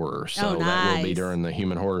human horror. So that will be during the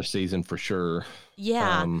human horror season for sure.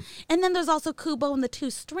 Yeah. And then there's also Kubo and the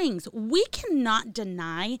Two Strings. We cannot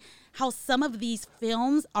deny how some of these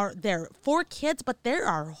films they're for kids, but there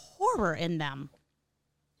are horror in them.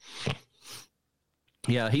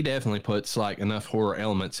 Yeah, he definitely puts like enough horror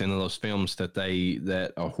elements into those films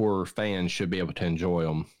that a horror fan should be able to enjoy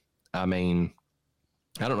them. I mean,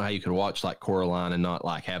 I don't know how you could watch like Coraline and not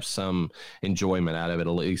like have some enjoyment out of it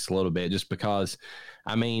at least a little bit, just because,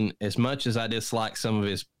 I mean, as much as I dislike some of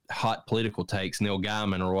his hot political takes, Neil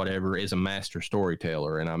Gaiman or whatever is a master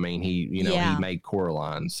storyteller. And I mean, he made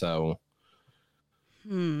Coraline. So,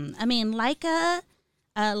 I mean, Laika,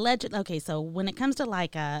 legend. Okay. So when it comes to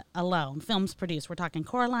Laika alone, films produced, we're talking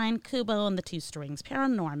Coraline, Kubo and the Two Strings,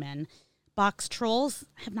 Paranorman, Box Trolls.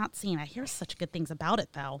 I have not seen. I hear such good things about it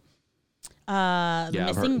though. The Yeah,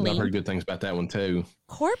 Missing I've Link, heard good things about that one too.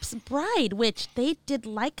 Corpse Bride, which they did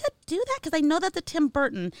Leica do that? Because I know that's a Tim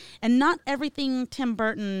Burton, and not everything Tim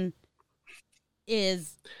Burton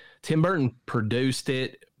is. Tim Burton produced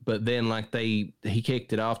it, but then he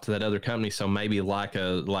kicked it off to that other company, so maybe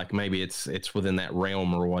maybe it's within that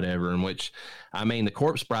realm or whatever. In which, I mean, The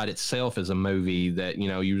Corpse Bride itself is a movie that, you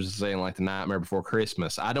know, you were saying like The Nightmare Before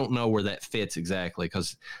Christmas. I don't know where that fits exactly,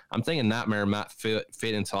 because I'm thinking Nightmare might fit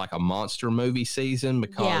into like a monster movie season,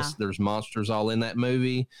 because there's monsters all in that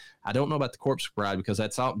movie. I don't know about The Corpse Bride, because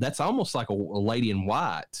that's almost like a Lady in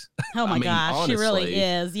White. Oh my gosh, honestly. She really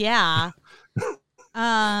is. Yeah.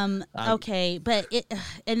 Okay, but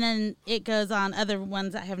and then it goes on other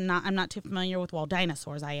ones that I'm not too familiar with. Well,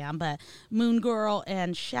 dinosaurs I am, but Moon Girl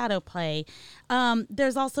and Shadow Play.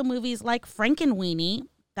 There's also movies like Frankenweenie,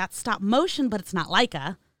 that's stop motion, but it's not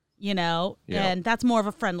Leica, you know, and that's more of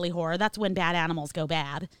a friendly horror. That's when bad animals go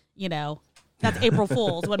bad, you know. That's April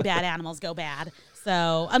Fool's when bad animals go bad.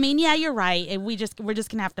 So, I mean, yeah, you're right. We're just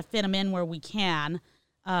gonna have to fit them in where we can.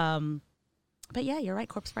 But yeah, you're right.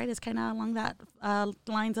 Corpse Bride is kind of along that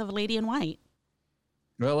lines of Lady in White.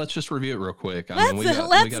 Well, let's just review it real quick.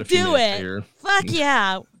 Let's do it. Here. Fuck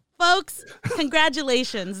yeah. Folks,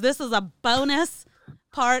 congratulations. This is a bonus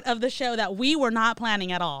part of the show that we were not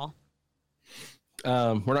planning at all. We're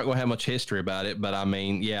not going to have much history about it, but I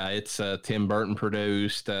mean, yeah, it's Tim Burton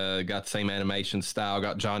produced, got the same animation style,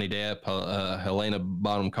 got Johnny Depp, Helena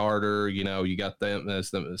Bonham Carter, you know, you got them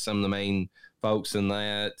as some of the main folks in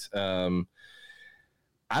that.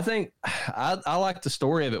 I think I like the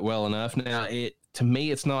story of it well enough. Now, to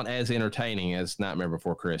me, it's not as entertaining as Nightmare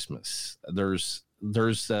Before Christmas. There's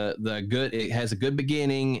the good. It has a good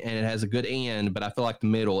beginning and it has a good end, but I feel like the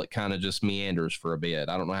middle, it kind of just meanders for a bit.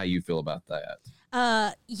 I don't know how you feel about that.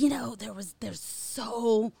 You know, there's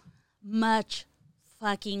so much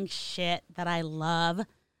fucking shit that I love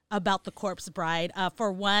about The Corpse Bride.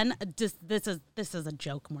 For one, this is a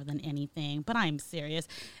joke more than anything, but I'm serious.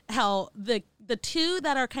 How the two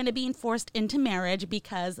that are kind of being forced into marriage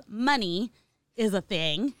because money is a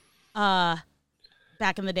thing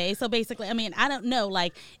back in the day. So basically, I mean, I don't know,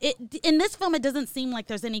 like in this film it doesn't seem like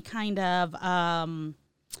there's any kind of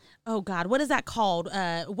oh God, what is that called?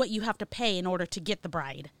 What you have to pay in order to get the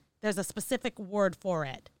bride. There's a specific word for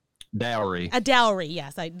it. Dowry. A dowry,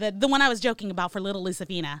 yes. The one I was joking about for little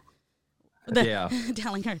Lucifina. Yeah.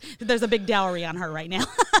 Telling her there's a big dowry on her right now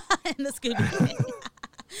in the Scooby Gang.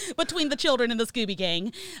 Between the children in the Scooby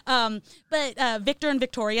Gang. But Victor and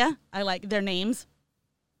Victoria, I like their names.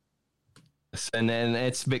 And then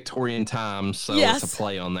it's Victorian times, so it's a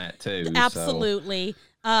play on that too. Absolutely.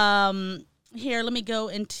 So. Here, let's go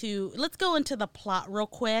into the plot real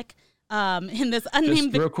quick. In this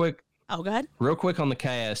unnamed... Just real quick. Oh, go ahead. Real quick on the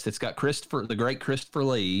cast, it's got the great Christopher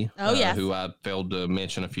Lee, who I failed to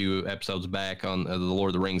mention a few episodes back on the Lord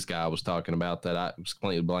of the Rings guy I was talking about that I was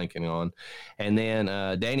completely blanking on. And then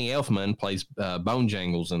Danny Elfman plays Bone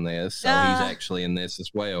Jangles in this, so he's actually in this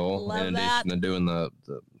as well, in addition to doing the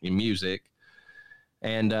music.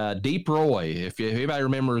 And Deep Roy, if anybody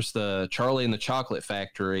remembers the Charlie and the Chocolate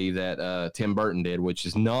Factory that Tim Burton did, which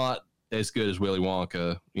is not as good as Willy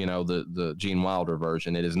Wonka, you know, the Gene Wilder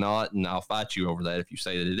version. It is not, and I'll fight you over that if you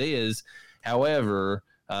say that it is. However,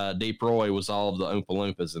 Deep Roy was all of the Oompa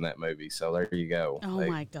Loompas in that movie, so there you go. Oh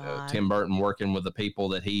my God. Tim Burton working with the people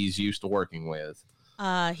that he's used to working with.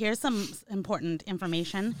 Here's some important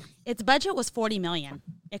information. Its budget was $40 million.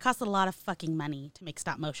 It cost a lot of fucking money to make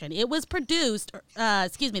stop motion. It was produced,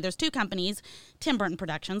 there's two companies, Tim Burton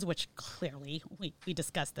Productions, which clearly we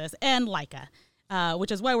discussed this, and Leica.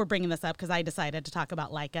 Which is why we're bringing this up, because I decided to talk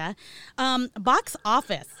about Leica. Box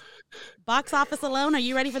office alone, are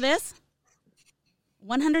you ready for this?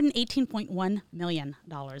 $118.1 million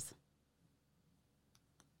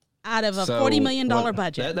out of a $40 million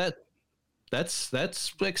budget.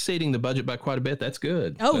 That's exceeding the budget by quite a bit. That's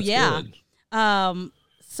good. Oh, that's yeah. Good.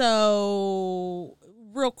 So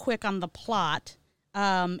real quick on the plot,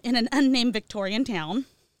 in an unnamed Victorian town,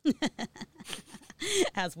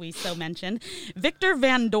 as we so mentioned, Victor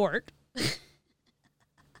Van Dort,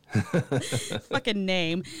 fucking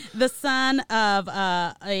name, the son of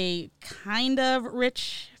a kind of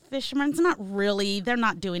rich fisherman. It's not really, they're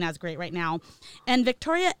not doing as great right now. And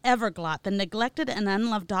Victoria Everglot, the neglected and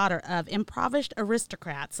unloved daughter of impoverished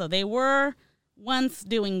aristocrats. So they were once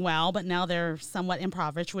doing well, but now they're somewhat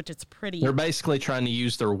impoverished, which is pretty. They're basically trying to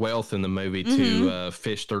use their wealth in the movie to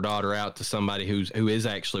fish their daughter out to somebody who is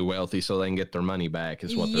actually wealthy, so they can get their money back.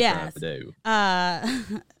 Is what they're trying to do.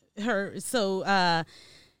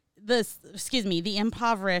 the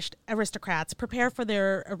impoverished aristocrats prepare for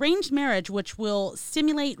their arranged marriage, which will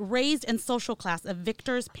simulate raised and social class of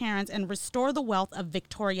Victor's parents and restore the wealth of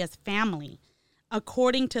Victoria's family,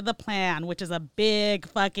 according to the plan, which is a big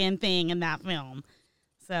fucking thing in that film.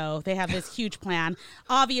 So they have this huge plan.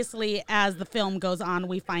 Obviously, as the film goes on,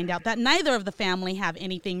 we find out that neither of the family have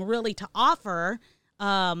anything really to offer,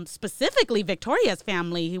 specifically Victoria's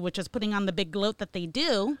family, which is putting on the big gloat that they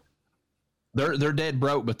do. They're dead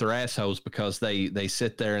broke, but they're assholes because they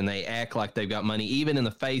sit there and they act like they've got money, even in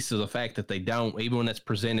the face of the fact that they don't. Even when that's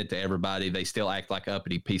presented to everybody, they still act like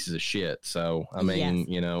uppity pieces of shit. So, I mean,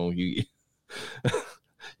 you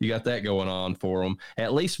you got that going on for them.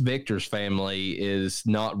 At least Victor's family is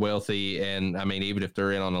not wealthy, and I mean, even if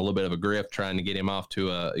they're in on a little bit of a grift trying to get him off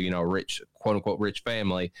to a rich, quote unquote rich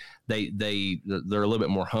family, they're a little bit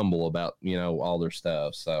more humble about all their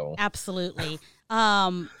stuff. So absolutely.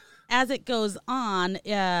 As it goes on,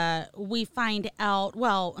 we find out,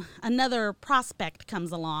 another prospect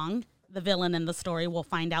comes along, the villain in the story. We'll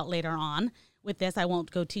find out later on with this. I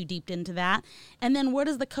won't go too deep into that. And then where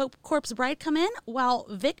does the corpse bride come in? Well,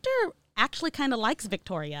 Victor actually kind of likes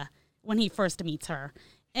Victoria when he first meets her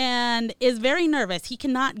and is very nervous. He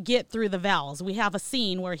cannot get through the vows. We have a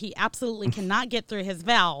scene where he absolutely cannot get through his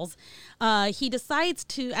vows. He decides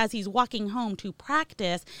to, as he's walking home, to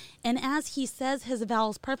practice. And as he says his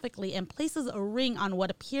vows perfectly and places a ring on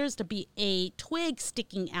what appears to be a twig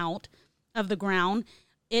sticking out of the ground,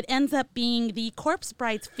 it ends up being the corpse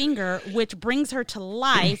bride's finger, which brings her to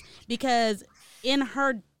life because in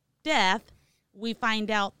her death, we find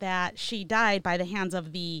out that she died by the hands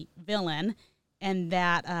of the villain. And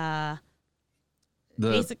that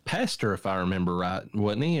the pastor, if I remember right,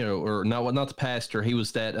 wasn't he? Or not the pastor. He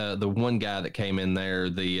was that the one guy that came in there.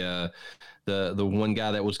 The one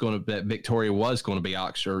guy that Victoria was going to be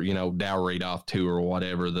dowried off to or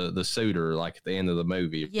whatever. The suitor, like at the end of the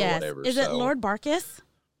movie, yes. Or whatever. Is it Lord Barkis?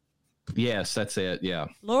 Yes, that's it. Yeah,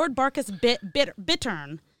 Lord Barkis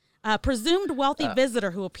Bittern, presumed wealthy visitor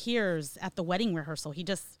who appears at the wedding rehearsal. He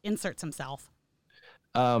just inserts himself.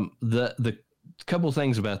 The couple of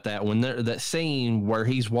things about that when that scene where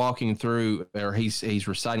he's walking through or he's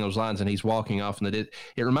reciting those lines and he's walking off and it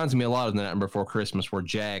reminds me a lot of The Night Before Christmas where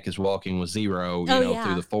Jack is walking with Zero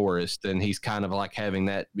through the forest and he's kind of like having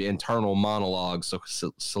that internal monologue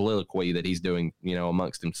soliloquy that he's doing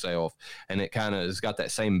amongst himself, and it kind of has got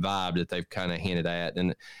that same vibe that they've kind of hinted at.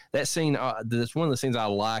 And that scene, that's one of the scenes I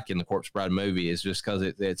like in the Corpse Bride movie, is just because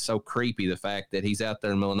it's so creepy, the fact that he's out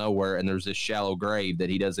there in the middle of nowhere and there's this shallow grave that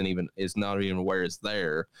he is not even aware is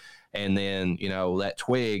there, and then that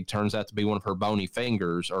twig turns out to be one of her bony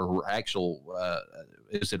fingers, or her actual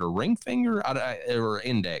is it a ring finger or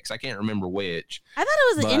index? I can't remember which. I thought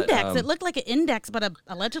it was an index. It looked like an index, but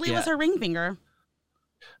allegedly it was her ring finger.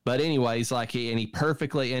 But anyways, he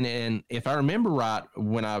perfectly, and if I remember right,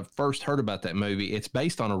 when I first heard about that movie, it's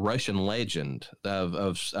based on a Russian legend of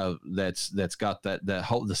that's got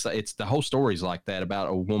it's the whole story's like that, about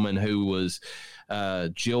a woman who was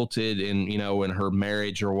jilted in her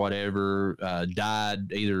marriage or whatever,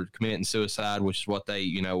 died either committing suicide, which is what they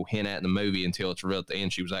hint at in the movie until it's revealed at the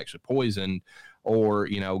end she was actually poisoned, or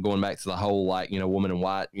going back to the whole woman in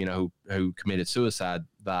white who committed suicide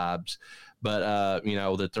vibes. But,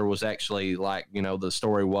 that there was actually the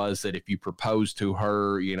story was that if you proposed to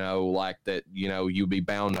her, that, you'd be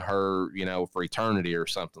bound to her, for eternity or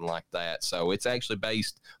something like that. So it's actually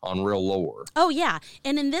based on real lore. Oh, yeah.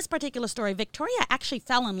 And in this particular story, Victoria actually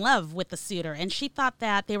fell in love with the suitor, and she thought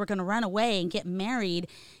that they were going to run away and get married.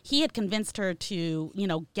 He had convinced her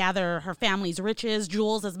to, gather her family's riches,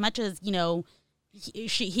 jewels, as much as,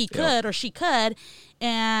 he could or she could.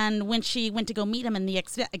 And when she went to go meet him in the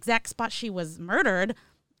exact spot she was murdered,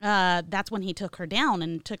 that's when he took her down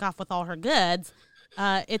and took off with all her goods.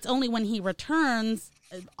 It's only when he returns,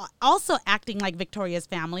 also acting like Victoria's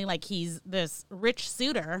family, like he's this rich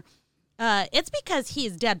suitor, it's because he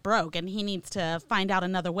is dead broke and he needs to find out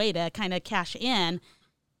another way to kind of cash in.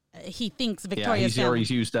 He thinks Victoria's family.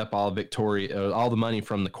 He's used up all all the money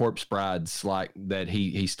from the corpse brides that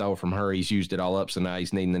he stole from her. He's used it all up, so now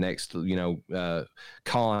he's needing the next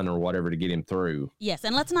con or whatever to get him through. Yes,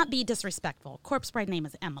 and let's not be disrespectful. Corpse bride name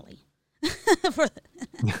is Emily. If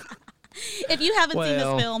you haven't seen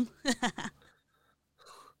this film,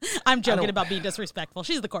 I'm joking about being disrespectful.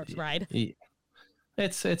 She's the corpse bride.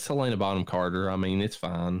 It's Helena Bonham Carter. I mean, it's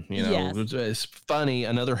fine. You know, Yes. it's funny.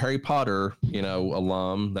 Another Harry Potter, you know,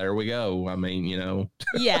 alum. There we go. I mean, you know,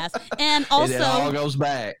 Yes. And it also, all goes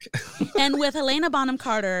back. and with Helena Bonham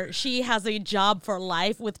Carter, she has a job for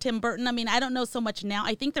life with Tim Burton. I mean, I don't know so much now.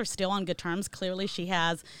 I think they're still on good terms. Clearly,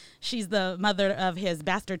 she's the mother of his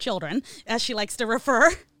bastard children, as she likes to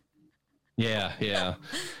refer. Yeah, yeah.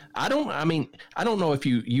 I don't know if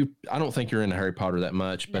I don't think you're into Harry Potter that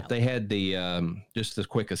much, but No. they had the just as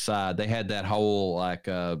quick aside, they had that whole like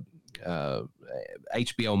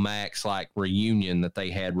HBO Max like reunion that they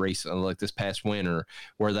had recently, like this past winter,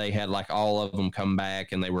 where they had like all of them come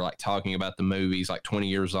back and they were like talking about the movies like 20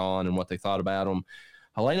 years on and what they thought about them.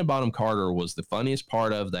 Helena Bonham Carter was the funniest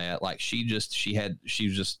part of that. Like she was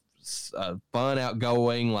just fun,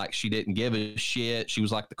 outgoing, like she didn't give a shit. She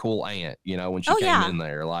was like the cool aunt, you know, when she came in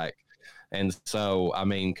there, like. And so, I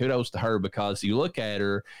mean, kudos to her, because you look at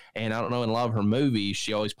her, and I don't know, in a lot of her movies,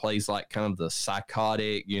 she always plays like kind of the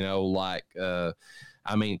psychotic, you know, like,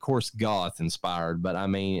 I mean, of course, goth inspired, but I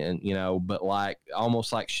mean, and, you know, but like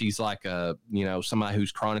almost like she's like a, you know, somebody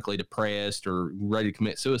who's chronically depressed or ready to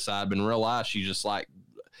commit suicide, but in real life, she's just like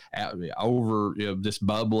over, you know, this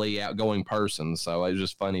bubbly, outgoing person. So it was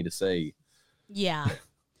just funny to see. Yeah.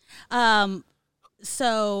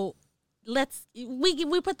 So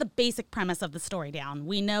we put the basic premise of the story down.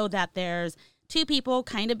 We know that there's two people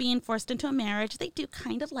kind of being forced into a marriage. They do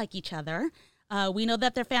kind of like each other. We know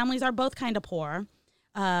that their families are both kind of poor.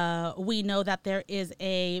 We know that there is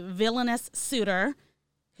a villainous suitor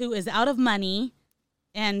who is out of money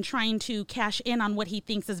and trying to cash in on what he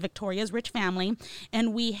thinks is Victoria's rich family.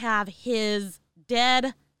 And we have his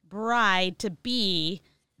dead bride-to-be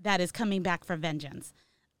that is coming back for vengeance.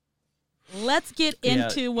 Let's get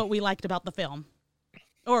into what we liked about the film,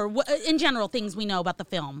 or in general, things we know about the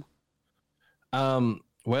film.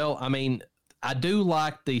 Well, I mean, I do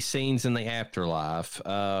like the scenes in the afterlife.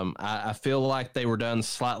 I feel like they were done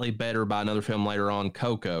slightly better by another film later on,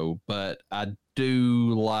 Coco, but I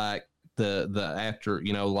do like the after,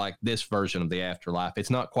 you know, like this version of the afterlife.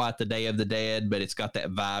 It's not quite the Day of the Dead, but it's got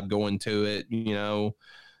that vibe going to it, you know.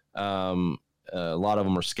 A lot of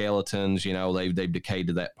them are skeletons, you know, they've decayed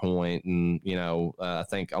to that point, and you know, I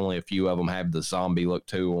think only a few of them have the zombie look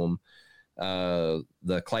to them.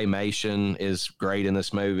 The claymation is great in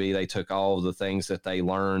this movie. They took all of the things that they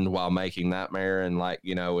learned while making Nightmare and, like,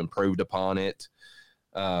 you know, improved upon it.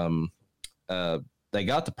 They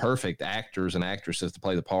got the perfect actors and actresses to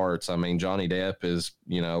play the parts. I mean, Johnny Depp is,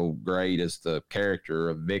 you know, great as the character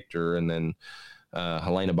of Victor, and then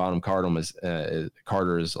Helena Bonham Carter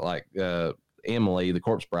is like Emily, the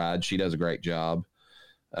corpse bride. She does a great job.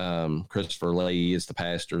 Christopher Lee is the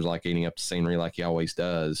pastor, is like eating up the scenery like he always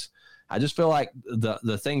does. I just feel like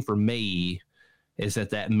the thing for me is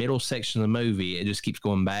that middle section of the movie, it just keeps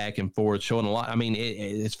going back and forth, showing a lot. I mean,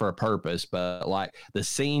 it's for a purpose, but like the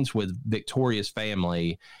scenes with Victoria's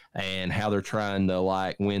family and how they're trying to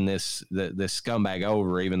like win this scumbag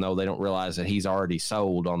over, even though they don't realize that he's already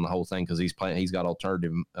sold on the whole thing because he's got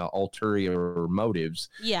ulterior motives.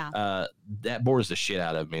 Yeah, that bores the shit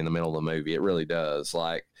out of me in the middle of the movie. It really does.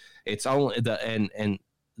 Like, it's only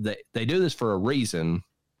they do this for a reason.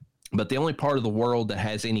 But the only part of the world that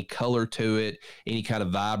has any color to it, any kind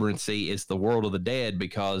of vibrancy, is the world of the dead,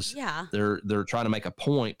 because they're trying to make a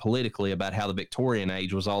point politically about how the Victorian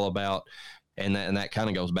age was all about, and that kind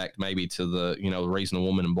of goes back maybe to the, you know, the reason The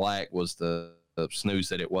Woman in Black was the snooze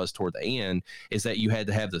that it was toward the end, is that you had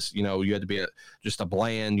to have this, you know, you had to be just a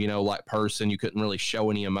bland, you know, like person. You couldn't really show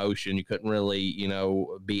any emotion. You couldn't really, you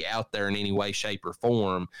know, be out there in any way, shape, or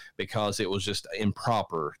form, because it was just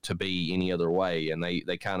improper to be any other way. And they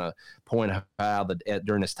kind of point out how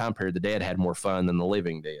during this time period, the dead had more fun than the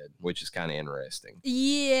living did, which is kind of interesting.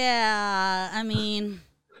 Yeah, I mean,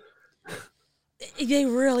 they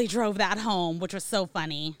really drove that home, which was so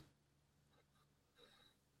funny.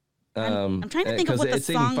 I'm trying to think of what the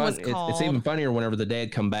song was called. It's even funnier whenever the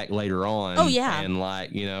dead come back later on. Oh yeah, and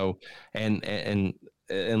like, you know, and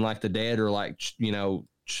like the dead are like, you know,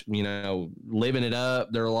 living it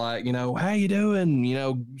up. They're like, you know, how you doing, you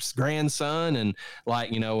know, grandson, and like,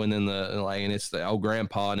 you know, and then and it's the old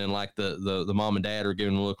grandpa, and then like the mom and dad are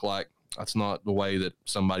giving a look like, that's not the way that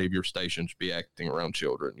somebody of your station should be acting around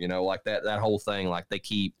children, you know, like that whole thing. Like they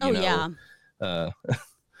keep, you know. Yeah.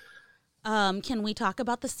 Can we talk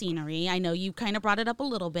about the scenery? I know you kind of brought it up a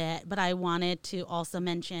little bit, but I wanted to also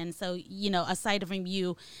mention, so, you know, aside from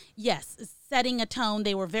you, yes, setting a tone,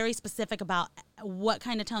 they were very specific about what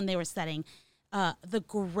kind of tone they were setting. The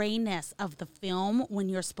grayness of the film when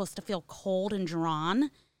you're supposed to feel cold and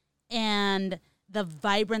drawn, and the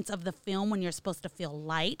vibrance of the film when you're supposed to feel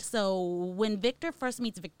light. So when Victor first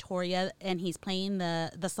meets Victoria and he's playing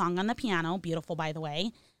the song on the piano, beautiful, by the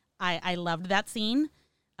way, I loved that scene.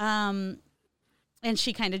 And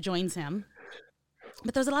she kind of joins him.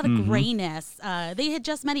 But there's a lot of grayness. They had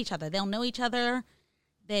just met each other. They'll know each other.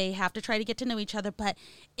 They have to try to get to know each other. But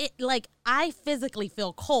I physically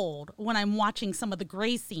feel cold when I'm watching some of the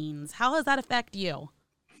gray scenes. How does that affect you?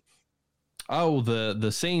 Oh,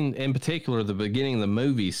 the scene in particular, the beginning of the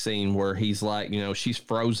movie scene where he's like, she's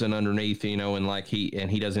frozen underneath, and like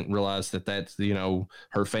he doesn't realize that that's,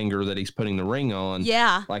 her finger that he's putting the ring on.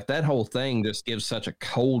 Yeah. Like that whole thing just gives such a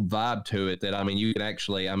cold vibe to it that, you can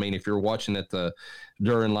actually, if you're watching it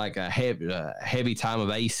during like a heavy time of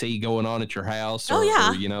AC going on at your house, or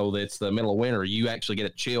it's the middle of winter, you actually get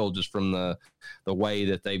a chill just from the way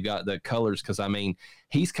that they've got the colors. Cause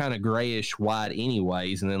he's kind of grayish white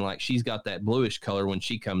anyways. And then like, she's got that bluish color when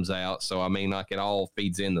she comes out. So, like it all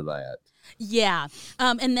feeds into that. Yeah.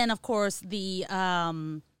 And then of course the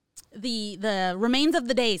Remains of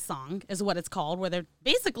the Day song is what it's called, where they're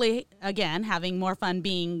basically, again, having more fun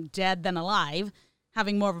being dead than alive,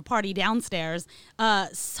 having more of a party downstairs.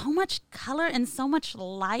 So much color and so much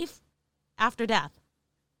life after death.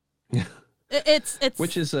 It's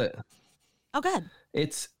which is oh, go ahead.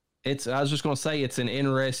 I was just going to say it's an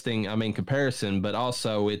interesting, comparison, but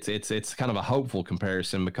also it's kind of a hopeful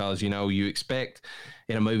comparison because, you expect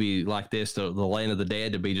in a movie like this, the Land of the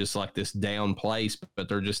Dead to be just like this down place, but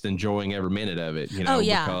they're just enjoying every minute of it,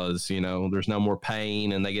 because, there's no more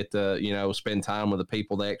pain and they get to, spend time with the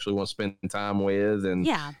people they actually want to spend time with. And,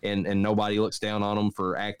 and nobody looks down on them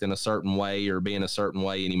for acting a certain way or being a certain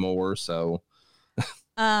way anymore. So,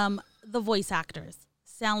 the voice actors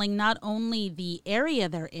selling not only the area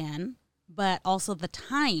they're in, but also the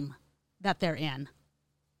time that they're in.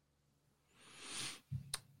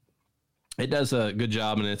 It does a good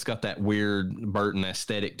job, and it's got that weird Burton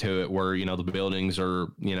aesthetic to it where, the buildings are,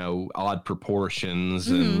 odd proportions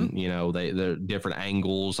and, they're different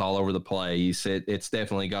angles all over the place. It's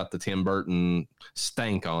definitely got the Tim Burton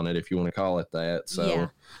stank on it, if you want to call it that. So yeah,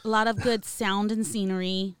 a lot of good sound and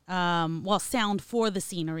scenery. Sound for the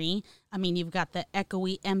scenery. You've got the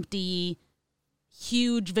echoey, empty,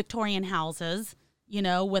 huge Victorian houses,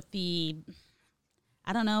 with the,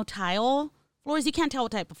 tile floors. You can't tell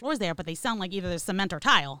what type of floors they are, but they sound like either there's cement or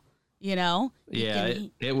tile, Yeah,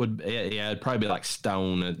 it'd probably be like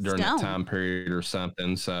stone during that time period or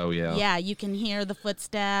something. So, yeah. Yeah, you can hear the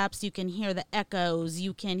footsteps. You can hear the echoes.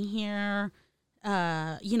 You can hear,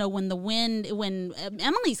 when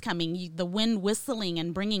Emily's coming, the wind whistling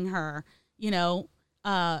and bringing her,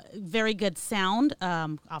 very good sound.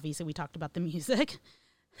 Obviously, we talked about the music.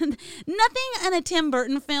 Nothing in a Tim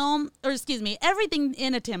Burton film, everything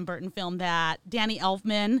in a Tim Burton film that Danny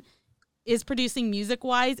Elfman is producing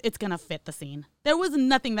music-wise, it's going to fit the scene. There was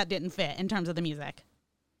nothing that didn't fit in terms of the music.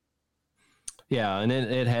 Yeah, and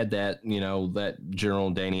it had that, that general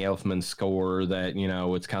Danny Elfman score that,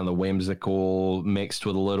 it's kind of the whimsical mixed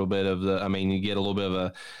with a little bit of you get a little bit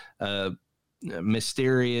of a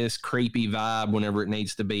mysterious, creepy vibe whenever it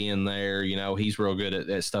needs to be in there. He's real good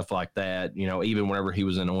at stuff like that. Even whenever he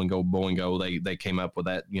was in Oingo Boingo, they came up with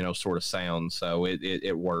that, sort of sound. So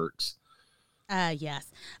it works.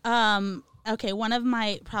 Yes. Okay. One of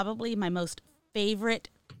probably my most favorite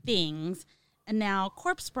things. And now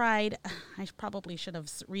Corpse Bride, I probably should have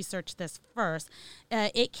researched this first.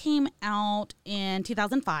 It came out in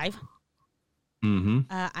 2005. Mm-hmm.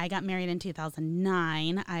 I got married in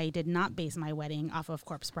 2009. I did not base my wedding off of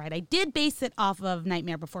Corpse Bride. I did base it off of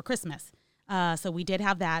Nightmare Before Christmas. So we did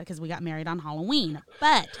have that because we got married on Halloween.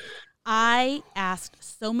 But I asked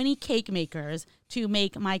so many cake makers to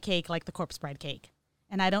make my cake like the Corpse Bride cake.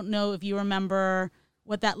 And I don't know if you remember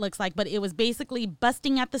what that looks like, but it was basically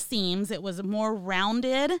busting at the seams. It was more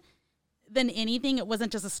rounded than anything. It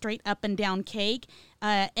wasn't just a straight up and down cake.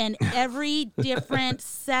 And every different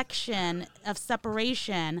section of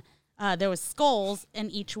separation, there was skulls in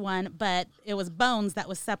each one, but it was bones that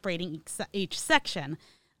was separating each section.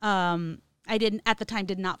 I at the time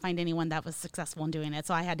did not find anyone that was successful in doing it,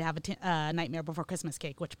 so I had to have a Nightmare Before Christmas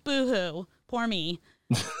cake, which boo-hoo, poor me.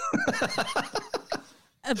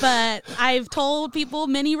 But I've told people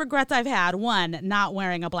many regrets I've had. One, not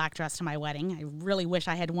wearing a black dress to my wedding. I really wish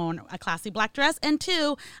I had worn a classy black dress. And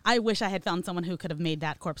two, I wish I had found someone who could have made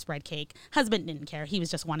that Corpse Bride cake. Husband didn't care. He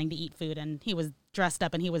was just wanting to eat food, and he was dressed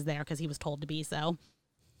up, and he was there because he was told to be, so.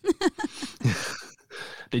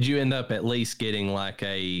 Did you end up at least getting like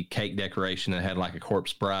a cake decoration that had like a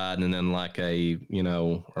Corpse Bride and then like a,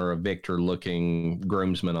 or a Victor looking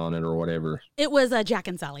groomsman on it or whatever? It was Jack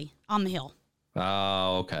and Sally on the hill.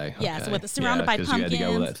 Oh, okay. Yes, okay. with surrounded by 'cause pumpkins. You had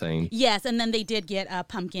to go with that theme. Yes, and then they did get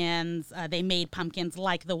pumpkins. They made pumpkins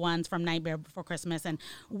like the ones from Nightmare Before Christmas, and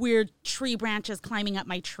weird tree branches climbing up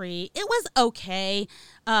my tree. It was okay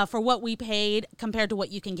for what we paid compared to what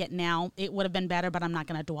you can get now. It would have been better, but I'm not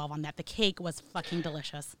going to dwell on that. The cake was fucking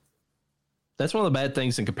delicious. That's one of the bad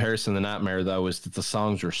things in comparison to Nightmare, though, is that the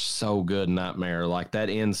songs are so good in Nightmare. Like that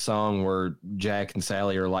end song where Jack and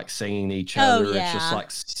Sally are like singing to each other. yeah. It's just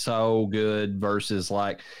like so good versus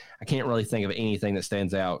like, I can't really think of anything that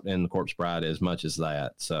stands out in The Corpse Bride as much as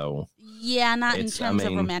that. So, yeah, not in terms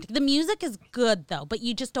of romantic. The music is good, though, but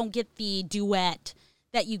you just don't get the duet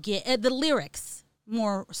that you get. The lyrics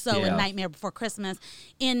more so in Nightmare Before Christmas.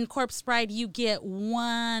 In Corpse Bride, you get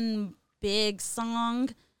one big song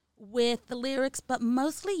with the lyrics, but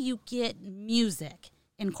mostly you get music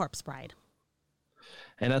in Corpse Bride.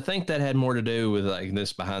 And I think that had more to do with like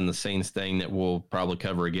this behind the scenes thing that we'll probably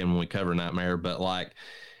cover again when we cover Nightmare. But like,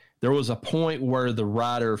 there was a point where the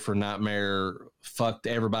writer for Nightmare fucked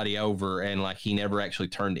everybody over, and like he never actually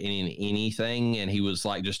turned in anything, and he was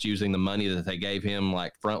like just using the money that they gave him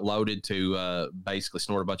like front loaded to basically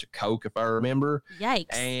snort a bunch of coke, if I remember.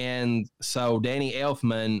 Yikes! And so Danny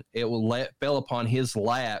Elfman, fell upon his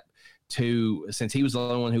lap to, since he was the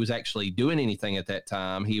only one who was actually doing anything at that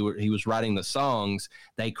time, he was writing the songs.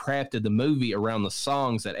 They crafted the movie around the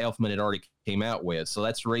songs that Elfman had already came out with. So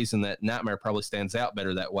that's the reason that Nightmare probably stands out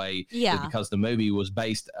better that way. Yeah. Because the movie was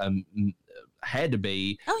based, had to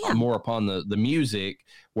be more upon the music,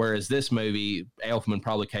 whereas this movie, Elfman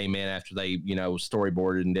probably came in after they,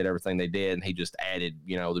 storyboarded and did everything they did, and he just added,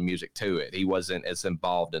 the music to it. He wasn't as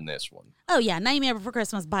involved in this one. Oh, yeah. Nightmare Before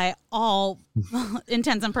Christmas, by all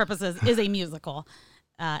intents and purposes, is a musical.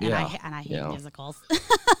 And I hate musicals.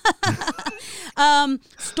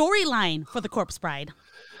 Storyline for The Corpse Bride.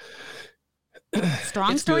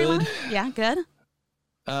 Strong storyline? Yeah, good.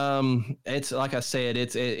 It's like I said,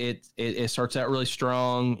 it starts out really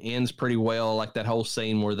strong, ends pretty well. Like that whole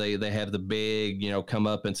scene where they have the big,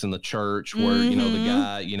 comeuppance in the church where, the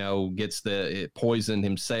guy, gets poisoned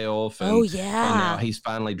himself. And, and now he's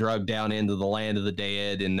finally drugged down into the land of the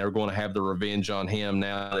dead, and they're going to have the revenge on him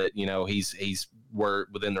now that, he's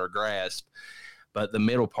within their grasp. But the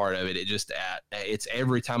middle part of it, it's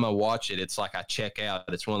every time I watch it, it's like I check out.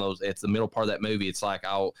 It's one of those, it's the middle part of that movie. It's like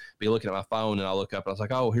I'll be looking at my phone and I'll look up and I was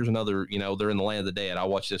like, oh, here's another, they're in the land of the dead. I'll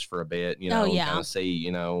watch this for a bit, kind of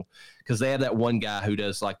see, because they have that one guy who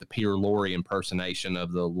does like the Peter Lorre impersonation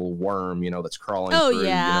of the little worm, that's crawling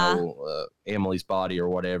through, Emily's body or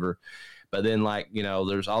whatever. But then,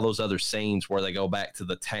 there's all those other scenes where they go back to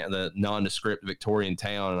the nondescript Victorian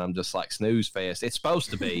town, and I'm just like, snooze fest. It's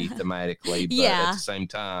supposed to be thematically, but at the same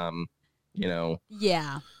time, kind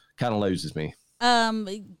of loses me.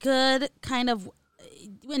 Good kind of,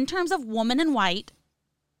 in terms of Woman in White,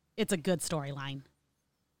 it's a good storyline.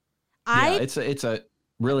 It's a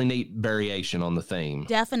really neat variation on the theme.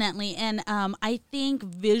 Definitely, and I think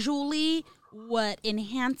visually, what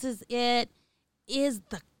enhances it is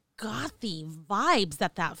the gothy vibes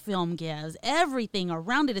that film gives. Everything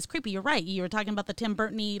around it is creepy. You're right. You were talking about the Tim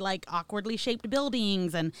Burton-y, like awkwardly shaped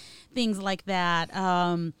buildings and things like that.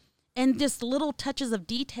 And just little touches of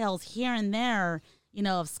details here and there,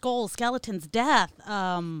 of skulls, skeletons, death,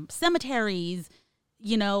 cemeteries,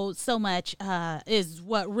 so much is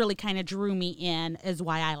what really kind of drew me in, is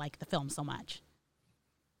why I like the film so much.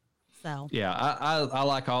 So yeah, I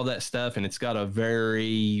like all that stuff, and it's got a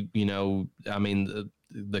very,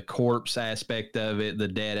 the corpse aspect of it, the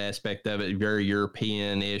dead aspect of it, very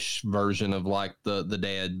European-ish version of like the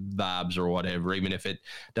dead vibes or whatever, even if it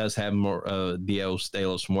does have more Dios de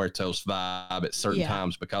los Muertos vibe at certain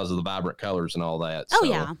times because of the vibrant colors and all that. Oh,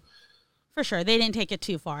 yeah. For sure. They didn't take it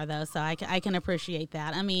too far, though, so I can appreciate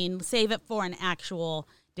that. I mean, save it for an actual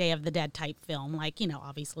Day of the Dead type film, like,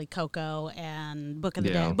 obviously Coco and Book of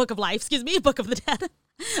the Dead. Book of Life, Book of the Dead.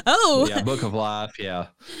 Oh. Yeah, Book of Life, yeah.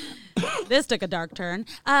 This took a dark turn.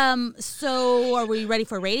 So are we ready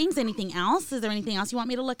for ratings? Anything else? Is there anything else you want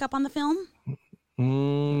me to look up on the film?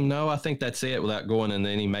 No, I think that's it without going into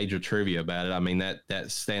any major trivia about it. I mean, that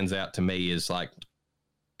stands out to me as like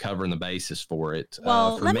covering the basis for it.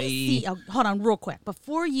 Well, let me see. Oh, hold on real quick.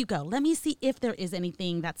 Before you go, let me see if there is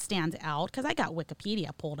anything that stands out, because I got Wikipedia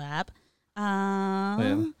pulled up.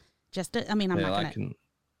 I'm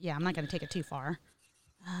not going to take it too far.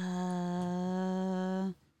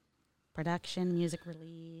 Production, music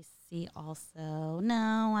release, see also.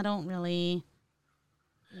 No, I don't really.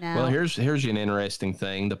 No. Well, here's an interesting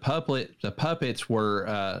thing. The puppets were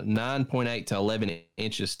 9.8 to 11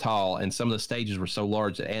 inches tall, and some of the stages were so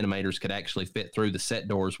large that animators could actually fit through the set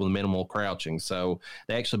doors with minimal crouching. So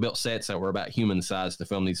they actually built sets that were about human size to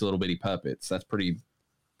film these little bitty puppets. That's pretty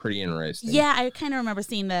interesting. Yeah, I kind of remember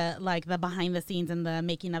seeing the behind the scenes and the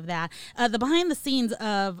making of that. The behind the scenes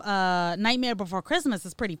of Nightmare Before Christmas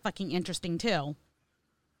is pretty fucking interesting too.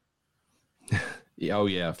 Oh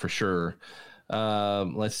yeah, for sure.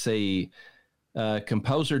 Let's see.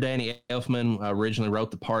 Composer Danny Elfman originally wrote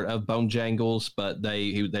the part of Bojangles, but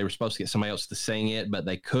they were supposed to get somebody else to sing it, but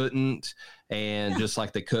they couldn't. And just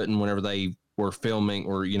like they couldn't whenever they were filming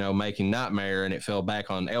or making Nightmare, and it fell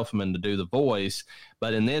back on Elfman to do the voice.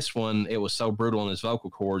 But in this one, it was so brutal in his vocal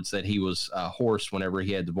cords that he was hoarse whenever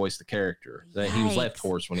he had to voice the character. That he was left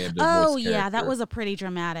hoarse when he had to voice the character. Oh yeah, that was a pretty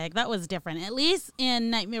dramatic. That was different. At least in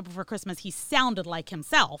Nightmare Before Christmas, he sounded like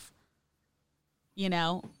himself.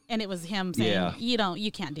 And it was him saying,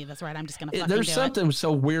 you can't do this, right? I'm just going to fucking There's do something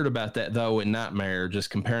so weird about that, though, in Nightmare,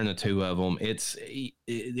 just comparing the two of them. It's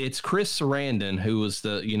Chris Sarandon, who was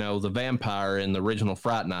the vampire in the original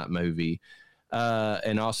Fright Night movie,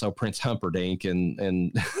 and also Prince Humperdinck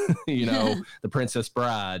and The Princess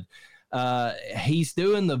Bride. He's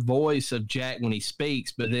doing the voice of Jack when he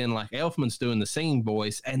speaks, but then like Elfman's doing the singing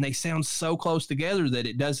voice, and they sound so close together that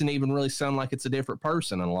it doesn't even really sound like it's a different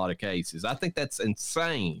person in a lot of cases. I think that's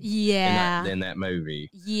insane. Yeah. In that movie.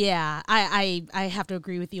 Yeah, I have to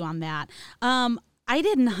agree with you on that. I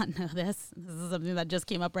did not know this. This is something that just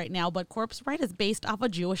came up right now, but Corpse Bride is based off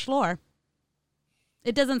of Jewish lore.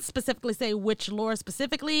 It doesn't specifically say which lore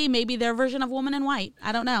specifically. Maybe their version of Woman in White.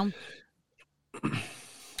 I don't know.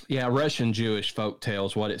 Yeah, Russian Jewish folk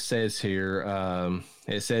tales. What it says here,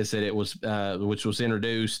 it says that it was, which was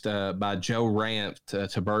introduced by Joe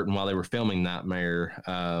Ranft to Burton while they were filming Nightmare,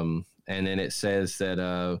 and then it says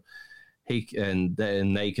that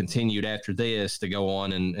then they continued after this to go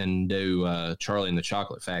on and do Charlie and the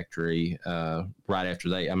Chocolate Factory right after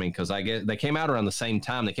because I guess they came out around the same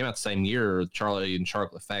time. They came out the same year, Charlie and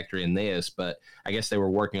Chocolate Factory and this, but I guess they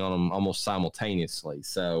were working on them almost simultaneously.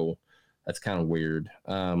 So. That's kind of weird.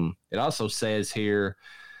 It also says here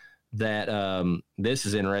that this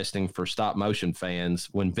is interesting for stop motion fans.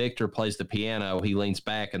 When Victor plays the piano, he leans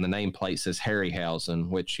back and the nameplate says Harryhausen,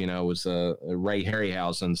 which, was Ray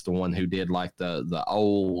Harryhausen's the one who did like the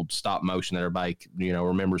old stop motion that everybody,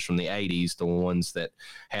 remembers from the 80s, the ones that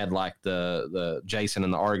had like the Jason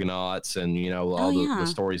and the Argonauts and, the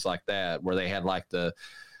stories like that, where they had like the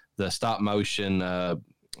stop motion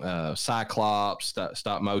Cyclops,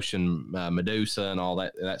 stop motion Medusa, and all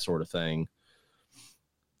that sort of thing.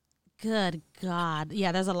 Good God.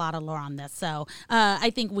 Yeah, there's a lot of lore on this. So I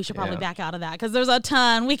think we should probably back out of that because there's a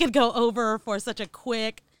ton we could go over for such a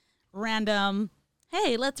quick, random,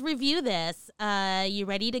 hey, let's review this. You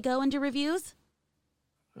ready to go into reviews?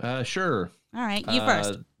 Sure. All right, you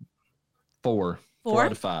first. 4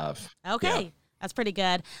 out of 5. Okay, that's pretty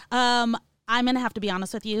good. I'm going to have to be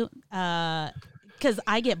honest with you because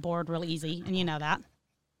I get bored real easy, and you know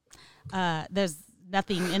that. There's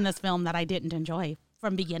nothing in this film that I didn't enjoy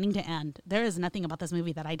from beginning to end. There is nothing about this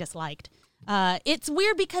movie that I disliked. It's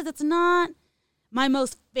weird because it's not my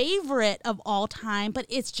most favorite of all time, but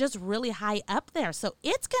it's just really high up there. So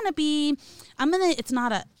it's going to be, I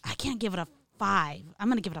can't give it a 5. I'm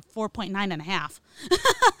going to give it a 4.9.5.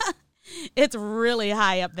 It's really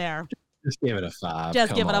high up there. Just give it a 5.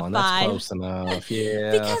 Just give it a 5. That's close enough.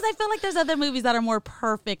 Yeah. Because I feel like there's other movies that are more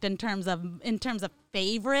perfect in terms of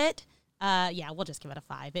favorite. We'll just give it a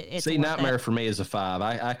 5. See, Nightmare for me is a 5.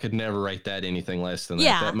 I could never rate that anything less than that.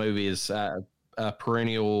 Yeah. That movie is a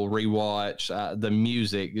perennial rewatch. The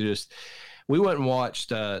music, we went and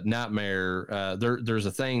watched Nightmare. There's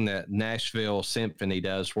a thing that Nashville Symphony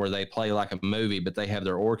does where they play like a movie, but they have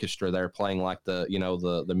their orchestra there playing like the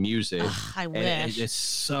music. I wish. And it's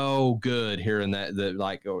so good hearing that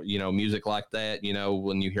music like that.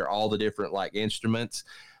 When you hear all the different like instruments.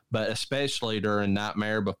 But especially during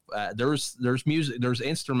Nightmare, there's music, there's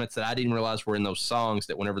instruments that I didn't realize were in those songs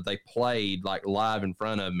that whenever they played like live in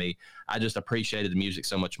front of me, I just appreciated the music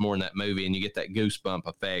so much more in that movie. And you get that goosebump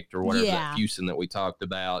effect or whatever, that fusing that we talked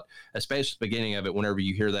about, especially the beginning of it, whenever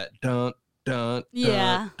you hear that dun, dun,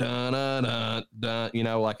 dun, dun, dun, dun,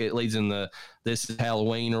 dun, like it leads in this is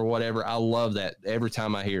Halloween or whatever. I love that every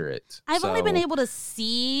time I hear it. I've only been able to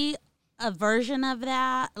see a version of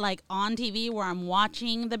that like on TV where I'm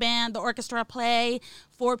watching the orchestra play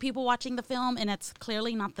for people watching the film, and it's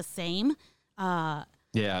clearly not the same.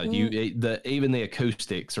 Yeah, even the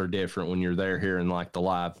acoustics are different when you're there hearing like the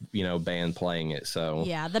live, band playing it. So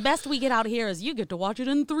yeah, the best we get out here is you get to watch it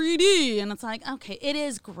in 3D, and it's like, okay, it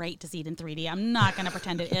is great to see it in 3D. I'm not going to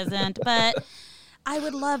pretend it isn't, but I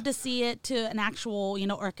would love to see it to an actual,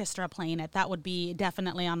 orchestra playing it. That would be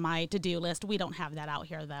definitely on my to-do list. We don't have that out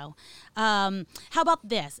here, though. How about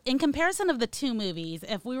this? In comparison of the two movies,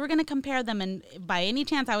 if we were going to compare them, and by any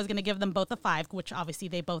chance I was going to give them both a 5, which obviously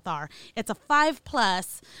they both are, it's a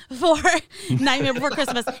 5+ for Nightmare Before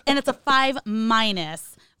Christmas, and it's a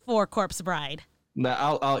 5- for Corpse Bride. No,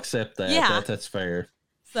 I'll accept that. Yeah. That's fair.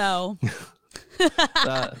 So...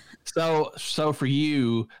 So for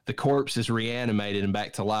you, the corpse is reanimated and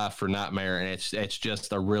back to life for Nightmare, and it's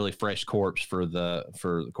just a really fresh corpse for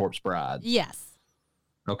the Corpse Bride. Yes.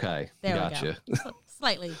 Okay, there gotcha. We go.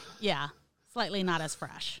 Slightly not as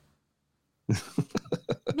fresh.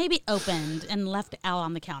 Maybe opened and left out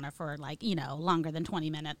on the counter for longer than 20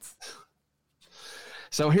 minutes.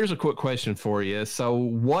 So here's a quick question for you. So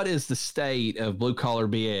what is the state of Blue Collar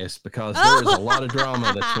BS? Because there is a lot of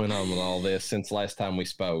drama that's went on with all this since last time we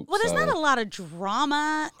spoke. Well, there's not a lot of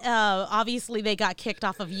drama. Obviously, they got kicked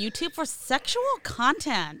off of YouTube for sexual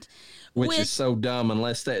content. Which is so dumb.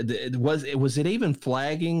 Unless was it even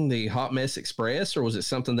flagging the Hot Mess Express, or was it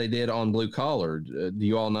something they did on Blue Collar? Do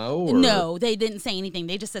you all know? Or? No, they didn't say anything.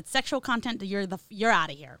 They just said sexual content. You're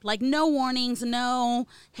out of here. Like no warnings. No,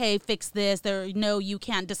 hey, fix this. No, you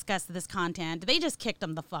can't discuss this content. They just kicked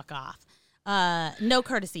them the fuck off. No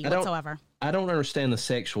courtesy whatsoever. I don't understand the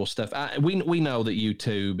sexual stuff. We know that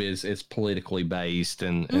YouTube is politically based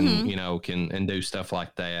and can do stuff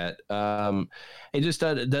like that. It just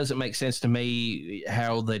doesn't make sense to me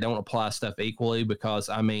how they don't apply stuff equally, because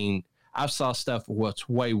I saw stuff what's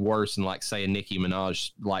way worse than like say a Nicki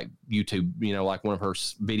Minaj like YouTube, like one of her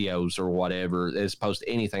videos or whatever, as opposed to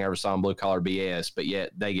anything I ever saw on Blue Collar BS, but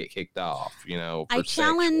yet they get kicked off, I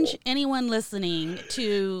challenge anyone listening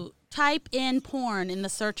to type in porn in the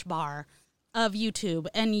search bar of YouTube,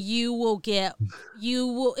 and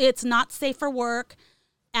it's not safe for work.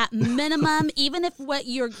 At minimum, even if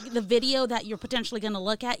the video that you're potentially going to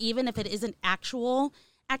look at, even if it isn't actual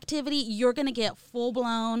activity, you're going to get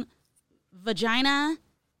full-blown vagina,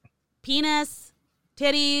 penis,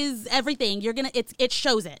 titties, everything. It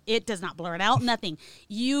shows it. It does not blur it out, nothing.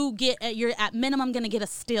 You're at minimum going to get a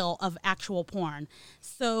still of actual porn.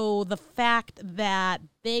 So the fact that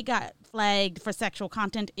they got flagged for sexual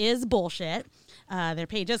content is bullshit. Their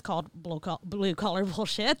page is called Blue Collar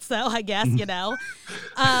Bullshit, so I guess,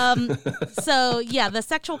 So, yeah, the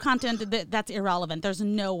sexual content, that's irrelevant. There's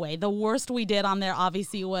no way. The worst we did on there,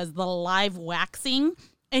 obviously, was the live waxing,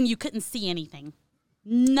 and you couldn't see anything.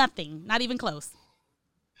 Nothing. Not even close.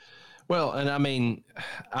 Well, and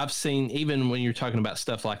I've seen, even when you're talking about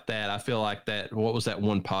stuff like that, I feel like what was that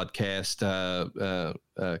one podcast,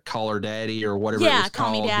 Call Her Daddy or whatever it was called?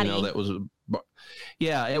 Call Me Daddy. That was,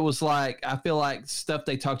 it was like, I feel like stuff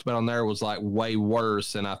they talked about on there was like way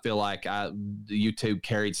worse, and I feel like YouTube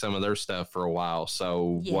carried some of their stuff for a while.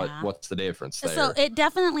 So what's the difference there? So it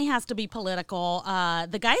definitely has to be political.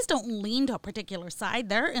 The guys don't lean to a particular side.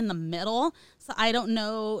 They're in the middle. So I don't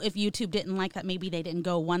know if YouTube didn't like that. Maybe they didn't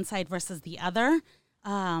go one side versus the other.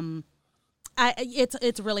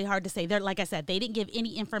 It's really hard to say. Like I said, they didn't give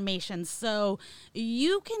any information. So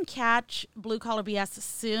you can catch Blue Collar BS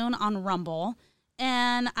soon on Rumble.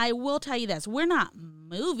 And I will tell you this, we're not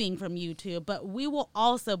moving from YouTube, but we will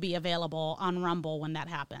also be available on Rumble when that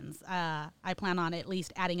happens. I plan on at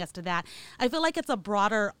least adding us to that. I feel like it's a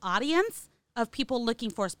broader audience of people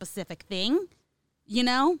looking for a specific thing,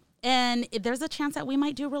 and there's a chance that we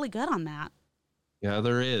might do really good on that. Yeah,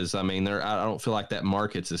 there is. I don't feel like that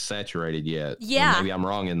market's as saturated yet. Yeah. Or maybe I'm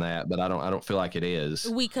wrong in that, but I don't feel like it is.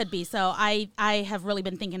 We could be. So I have really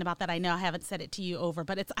been thinking about that. I know I haven't said it to you over,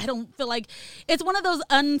 but I don't feel like it's one of those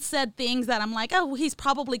unsaid things that I'm like, oh, he's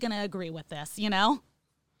probably going to agree with this, Yeah,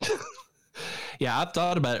 I've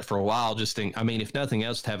thought about it for a while. If nothing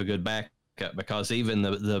else, to have a good backup, because even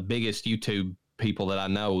the biggest YouTube people that I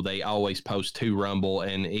know, they always post to Rumble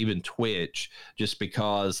and even Twitch, just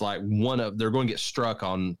because they're going to get struck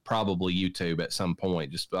on probably YouTube at some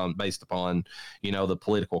point, just based upon the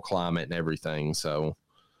political climate and everything. So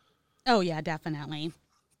oh yeah, definitely.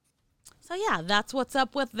 So yeah, that's what's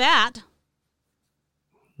up with that.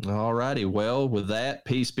 All righty, well, with that,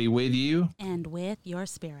 peace be with you and with your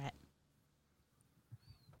spirit.